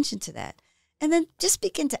pay attention to that. And then just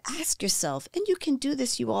begin to ask yourself, and you can do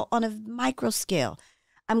this, you all, on a micro scale.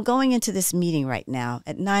 I'm going into this meeting right now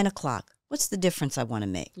at 9:00. What's the difference I want to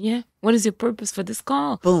make? Yeah. What is your purpose for this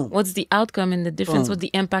call? Boom. What's the outcome and the difference? What's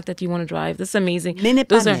the impact that you want to drive? That's amazing. Minute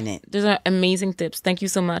by minute. Those are amazing tips. Thank you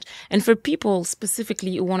so much. And for people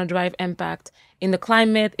specifically who want to drive impact in the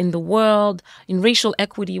climate, in the world, in racial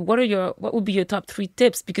equity, what would be your top 3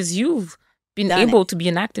 tips? Because you've been able to be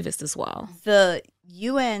an activist as well. The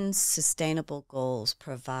UN's sustainable goals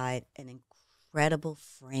provide an incredible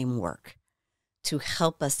framework to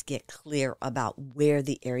help us get clear about where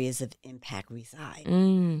the areas of impact reside.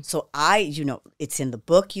 So it's in the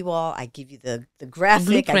book, you all. I give you the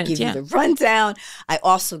graphic, I give you the rundown. I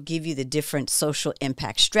also give you the different social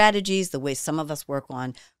impact strategies, the way some of us work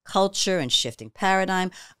on culture and shifting paradigm.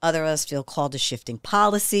 Other of us feel called to shifting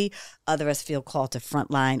policy. Other of us feel called to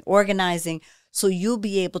frontline organizing. So you'll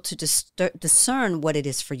be able to discern what it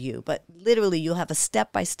is for you. But literally, you'll have a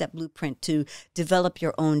step-by-step blueprint to develop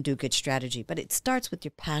your own do-good strategy. But it starts with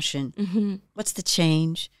your passion. What's the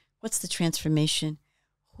change? What's the transformation?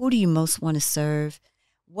 Who do you most want to serve?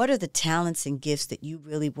 What are the talents and gifts that you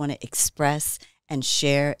really want to express and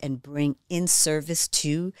share and bring in service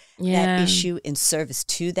to that issue, in service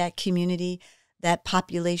to that community, that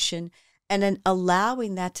population, and then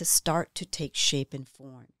allowing that to start to take shape and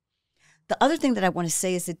form. The other thing that I want to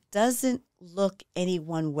say is it doesn't look any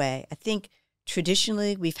one way. I think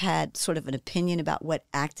traditionally we've had sort of an opinion about what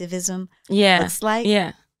activism looks like.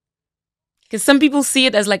 Yeah. Because some people see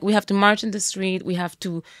it as like we have to march in the street, we have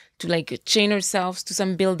to like chain ourselves to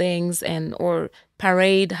some buildings or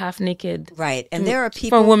parade half naked. Right. And there are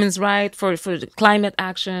people for women's rights, for climate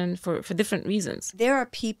action, for different reasons. There are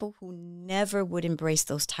people who never would embrace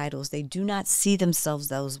those titles. They do not see themselves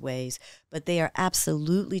those ways, but they are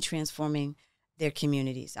absolutely transforming their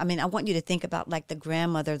communities. I mean, I want you to think about like the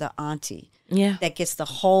grandmother, the auntie, that gets the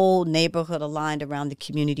whole neighborhood aligned around the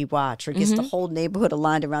community watch, or gets the whole neighborhood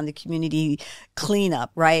aligned around the community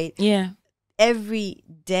cleanup, right? Yeah. Every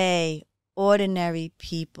day, ordinary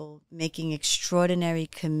people making extraordinary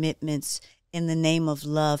commitments in the name of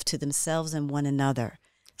love to themselves and one another.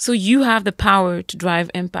 So you have the power to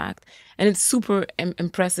drive impact, and it's super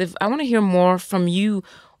impressive. I want to hear more from you.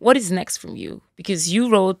 What is next from you? Because you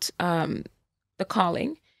wrote The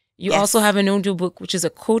Calling. You also have an audio book, which is a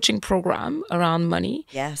coaching program around money.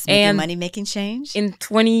 Yes, making money, making change. In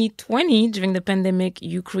 2020, during the pandemic,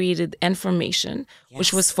 you created Information,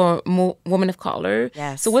 which was for women of color.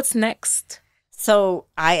 Yes. So what's next? So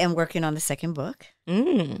I am working on the second book,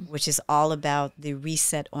 which is all about the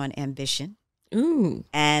reset on ambition.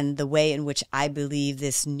 And the way in which I believe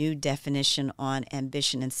this new definition on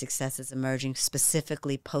ambition and success is emerging,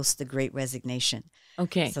 specifically post the Great Resignation.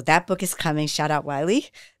 Okay. So that book is coming. Shout out Wiley.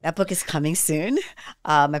 That book is coming soon,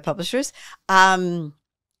 my publishers. And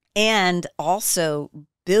also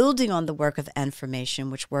building on the work of Information,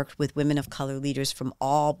 which worked with women of color leaders from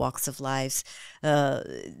all walks of lives.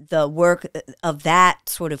 The work of that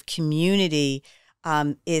sort of community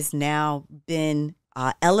is now been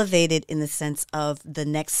elevated in the sense of the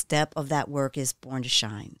next step of that work is Born to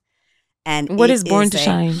Shine. And what is Born to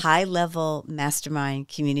Shine? High-level mastermind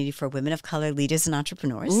community for women of color leaders and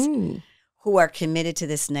entrepreneurs who are committed to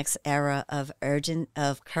this next era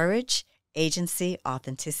of courage, agency,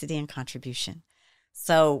 authenticity, and contribution.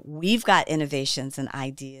 So we've got innovations and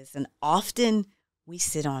ideas, and often we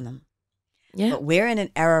sit on them. Yeah. But we're in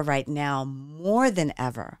an era right now more than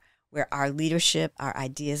ever where our leadership, our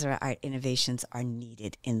ideas, or our innovations are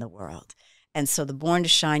needed in the world. And so the Born to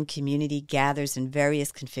Shine community gathers in various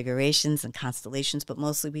configurations and constellations, but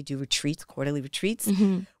mostly we do retreats, quarterly retreats.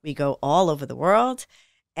 We go all over the world.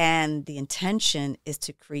 And the intention is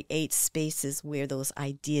to create spaces where those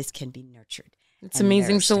ideas can be nurtured. It's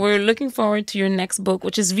amazing. So we're looking forward to your next book,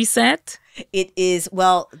 which is Reset. It is,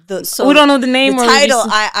 well, so we don't know the name the or title.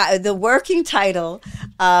 The working title.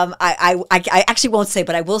 I actually won't say,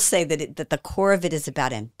 but I will say that the core of it is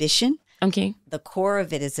about ambition. Okay. The core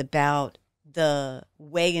of it is about the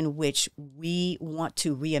way in which we want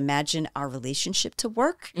to reimagine our relationship to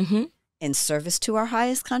work in service to our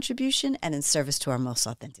highest contribution and in service to our most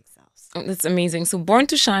authentic selves. Oh, that's amazing. So Born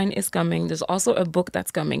to Shine is coming. There's also a book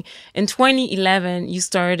that's coming. In 2011, you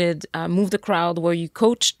started Move the Crowd, where you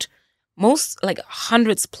coached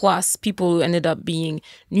hundreds plus people who ended up being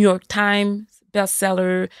New York Times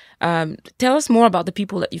bestseller. Tell us more about the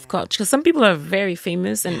people that you've coached, because some people are very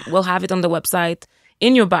famous, and we'll have it on the website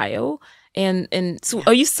in your bio. And so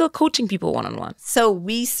are you still coaching people one-on-one? So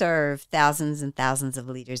we serve thousands and thousands of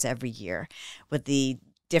leaders every year with the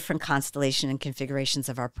different constellation and configurations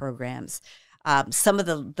of our programs. Some of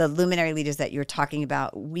the luminary leaders that you're talking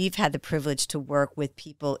about, we've had the privilege to work with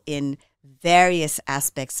people in various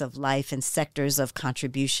aspects of life and sectors of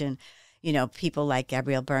contribution. You know, people like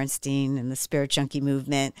Gabrielle Bernstein and the Spirit Junkie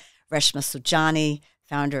movement, Reshma Saujani,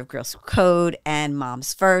 founder of Girls Who Code and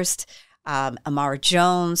Moms First, Amara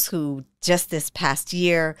Jones, who just this past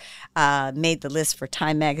year made the list for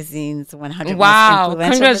Time Magazine's 100 Wow, most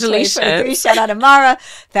influential. Congratulations. Shout out Amara,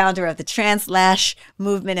 founder of the Translash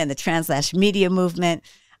movement and the Translash media movement.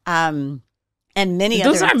 And And many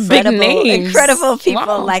Those other are big names. incredible people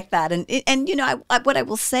Wow. like that. And you know, what I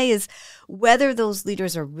will say is, whether those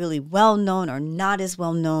leaders are really well known or not as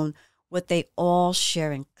well known, what they all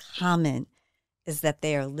share in common is that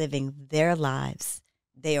they are living their lives.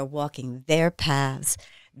 They are walking their paths.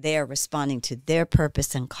 They are responding to their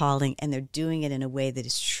purpose and calling, and they're doing it in a way that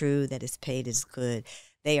is true, that is paid as good.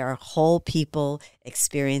 They are whole people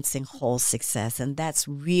experiencing whole success. And that's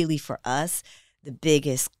really, for us, the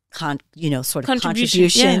biggest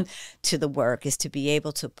contribution to the work, is to be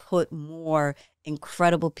able to put more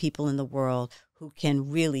incredible people in the world who can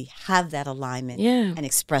really have that alignment and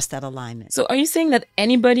express that alignment. So are you saying that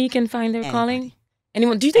anybody can find their calling?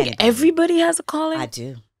 Anyone? Do you think everybody has a calling? I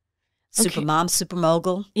do. Super mom, super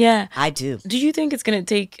mogul. Yeah. I do. Do you think it's going to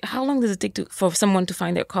take, how long does it take for someone to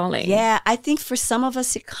find their calling? Yeah, I think for some of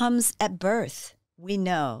us it comes at birth. We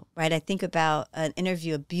know, right? I think about an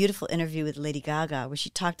interview, a beautiful interview with Lady Gaga, where she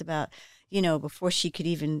talked about, you know, before she could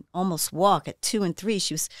even almost walk at 2 and 3,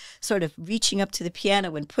 she was sort of reaching up to the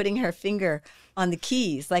piano and putting her finger on the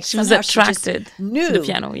keys. Like she was attracted she knew to the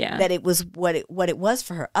piano, that it was what it was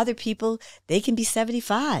for her. Other people, they can be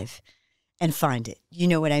 75 and find it. You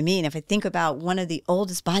know what I mean? If I think about one of the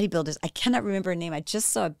oldest bodybuilders, I cannot remember her name. I just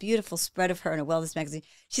saw a beautiful spread of her in a wellness magazine.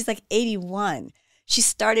 She's like 81. She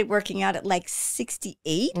started working out at like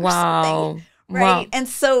 68 or something, right? Wow. And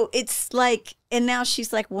so it's like, and now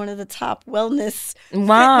she's like one of the top wellness fitness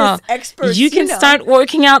Wow. experts. You can start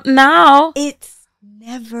working out now. It's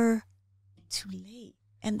never too late.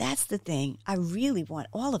 And that's the thing I really want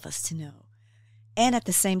all of us to know. And at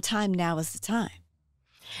the same time, now is the time.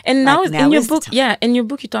 And now, in your book, in your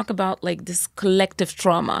book, you talk about like this collective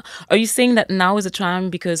trauma. Are you saying that now is a time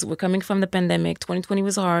because we're coming from the pandemic? 2020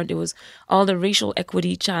 was hard. It was all the racial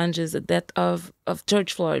equity challenges, the death of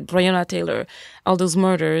George Floyd, Breonna Taylor, all those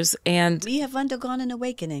murders, and we have undergone an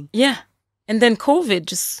awakening. Yeah, and then COVID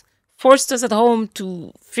just forced us at home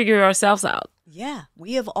to figure ourselves out. Yeah,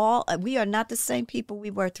 we are not the same people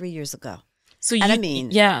we were 3 years ago. So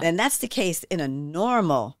and that's the case in a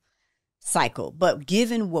normal cycle, but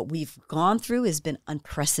given what we've gone through has been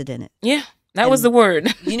unprecedented. Yeah, that was the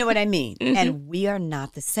word. You know what I mean? Mm-hmm. And we are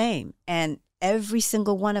not the same. And every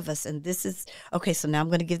single one of us, and this is, okay, so now I'm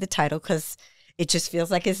going to give the title because it just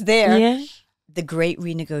feels like it's there. Yeah. The Great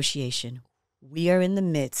Renegotiation. We are in the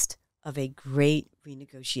midst of a great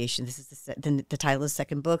renegotiation. This is the title of the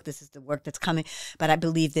second book. This is the work that's coming. But I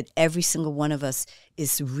believe that every single one of us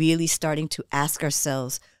is really starting to ask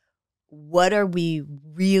ourselves, what are we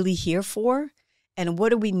really here for? And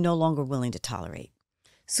what are we no longer willing to tolerate?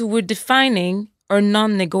 So we're defining our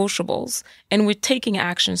non-negotiables and we're taking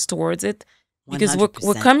actions towards it because 100%.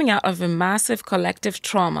 we're coming out of a massive collective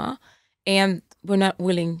trauma and we're not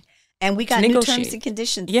willing and we got to new negotiate. Terms and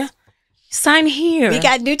conditions. Yeah. Sign here. We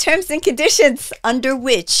got new terms and conditions under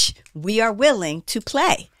which we are willing to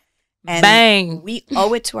play. And bang. We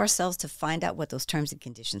owe it to ourselves to find out what those terms and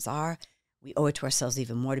conditions are. We owe it to ourselves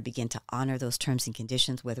even more to begin to honor those terms and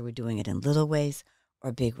conditions, whether we're doing it in little ways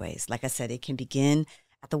or big ways. Like I said, it can begin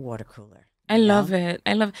at the water cooler. I love it.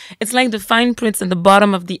 It's like the fine prints at the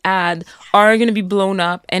bottom of the ad are going to be blown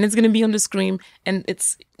up and it's going to be on the screen and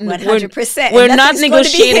it's 100%. We're not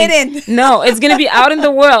negotiating. No, it's going to be out in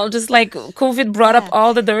the world, just like COVID brought up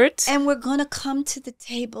all the dirt. And we're going to come to the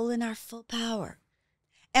table in our full power.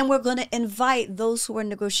 And we're going to invite those who are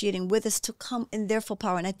negotiating with us to come in their full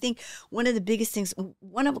power. And I think one of the biggest things,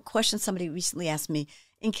 one of the questions somebody recently asked me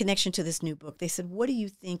in connection to this new book, they said, what do you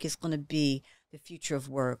think is going to be the future of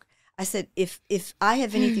work? I said, if I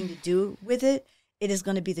have anything to do with it, it is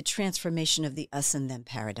going to be the transformation of the us and them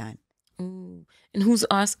paradigm. Ooh. And who's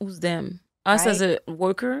us? Who's them? Us as a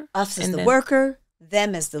worker? Us as the worker,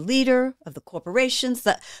 them as the leader of the corporations.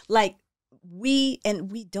 We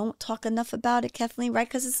don't talk enough about it, Kathleen, right?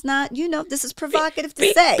 Because it's not, this is provocative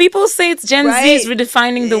to say. People say it's Gen Z is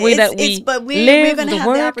redefining the way that we but we're going to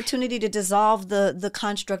have the opportunity to dissolve the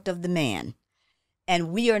construct of the man. And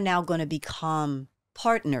we are now going to become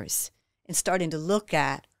partners in starting to look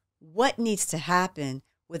at what needs to happen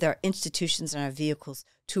with our institutions and our vehicles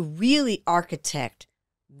to really architect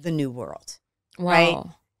the new world. Wow. Right?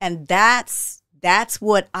 And that's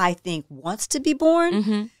what I think wants to be born.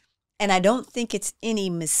 Mm-hmm. And I don't think it's any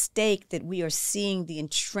mistake that we are seeing the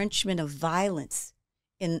entrenchment of violence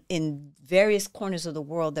in various corners of the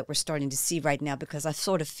world that we're starting to see right now, because I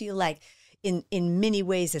sort of feel like in many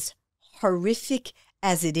ways, as horrific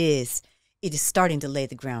as it is starting to lay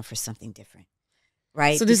the ground for something different,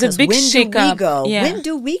 right? So there's a big shakeup. When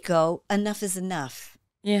do we go, enough is enough?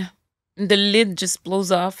 Yeah. And the lid just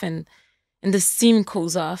blows off and and the steam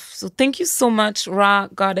goes off. So thank you so much, Rha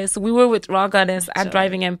Goddess. We were with Rha Goddess at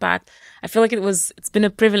Driving Impact. I feel like it's been a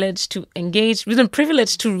privilege to engage. It's been a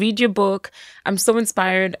privilege to read your book. I'm so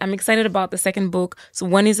inspired. I'm excited about the second book. So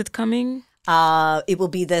when is it coming? It will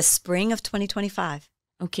be the spring of 2025.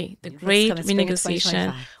 Okay, the Great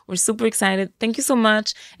Renegotiation. We're super excited. Thank you so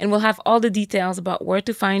much. And we'll have all the details about where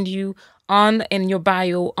to find you in your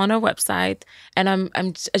bio on our website. And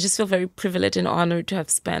I just feel very privileged and honored to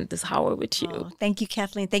have spent this hour with you. Oh, thank you,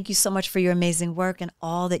 Kathleen. Thank you so much for your amazing work and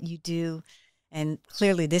all that you do. And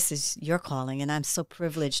clearly this is your calling, and I'm so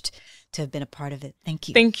privileged to have been a part of it. Thank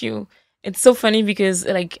you. Thank you. It's so funny because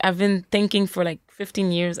I've been thinking for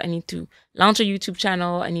 15 years, I need to launch a YouTube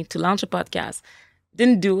channel. I need to launch a podcast.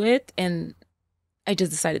 Didn't do it. And I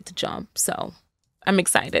just decided to jump. So I'm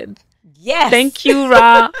excited. Yes. Thank you,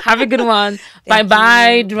 Rha. Have a good one.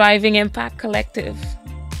 Bye-bye, Driving Impact Collective.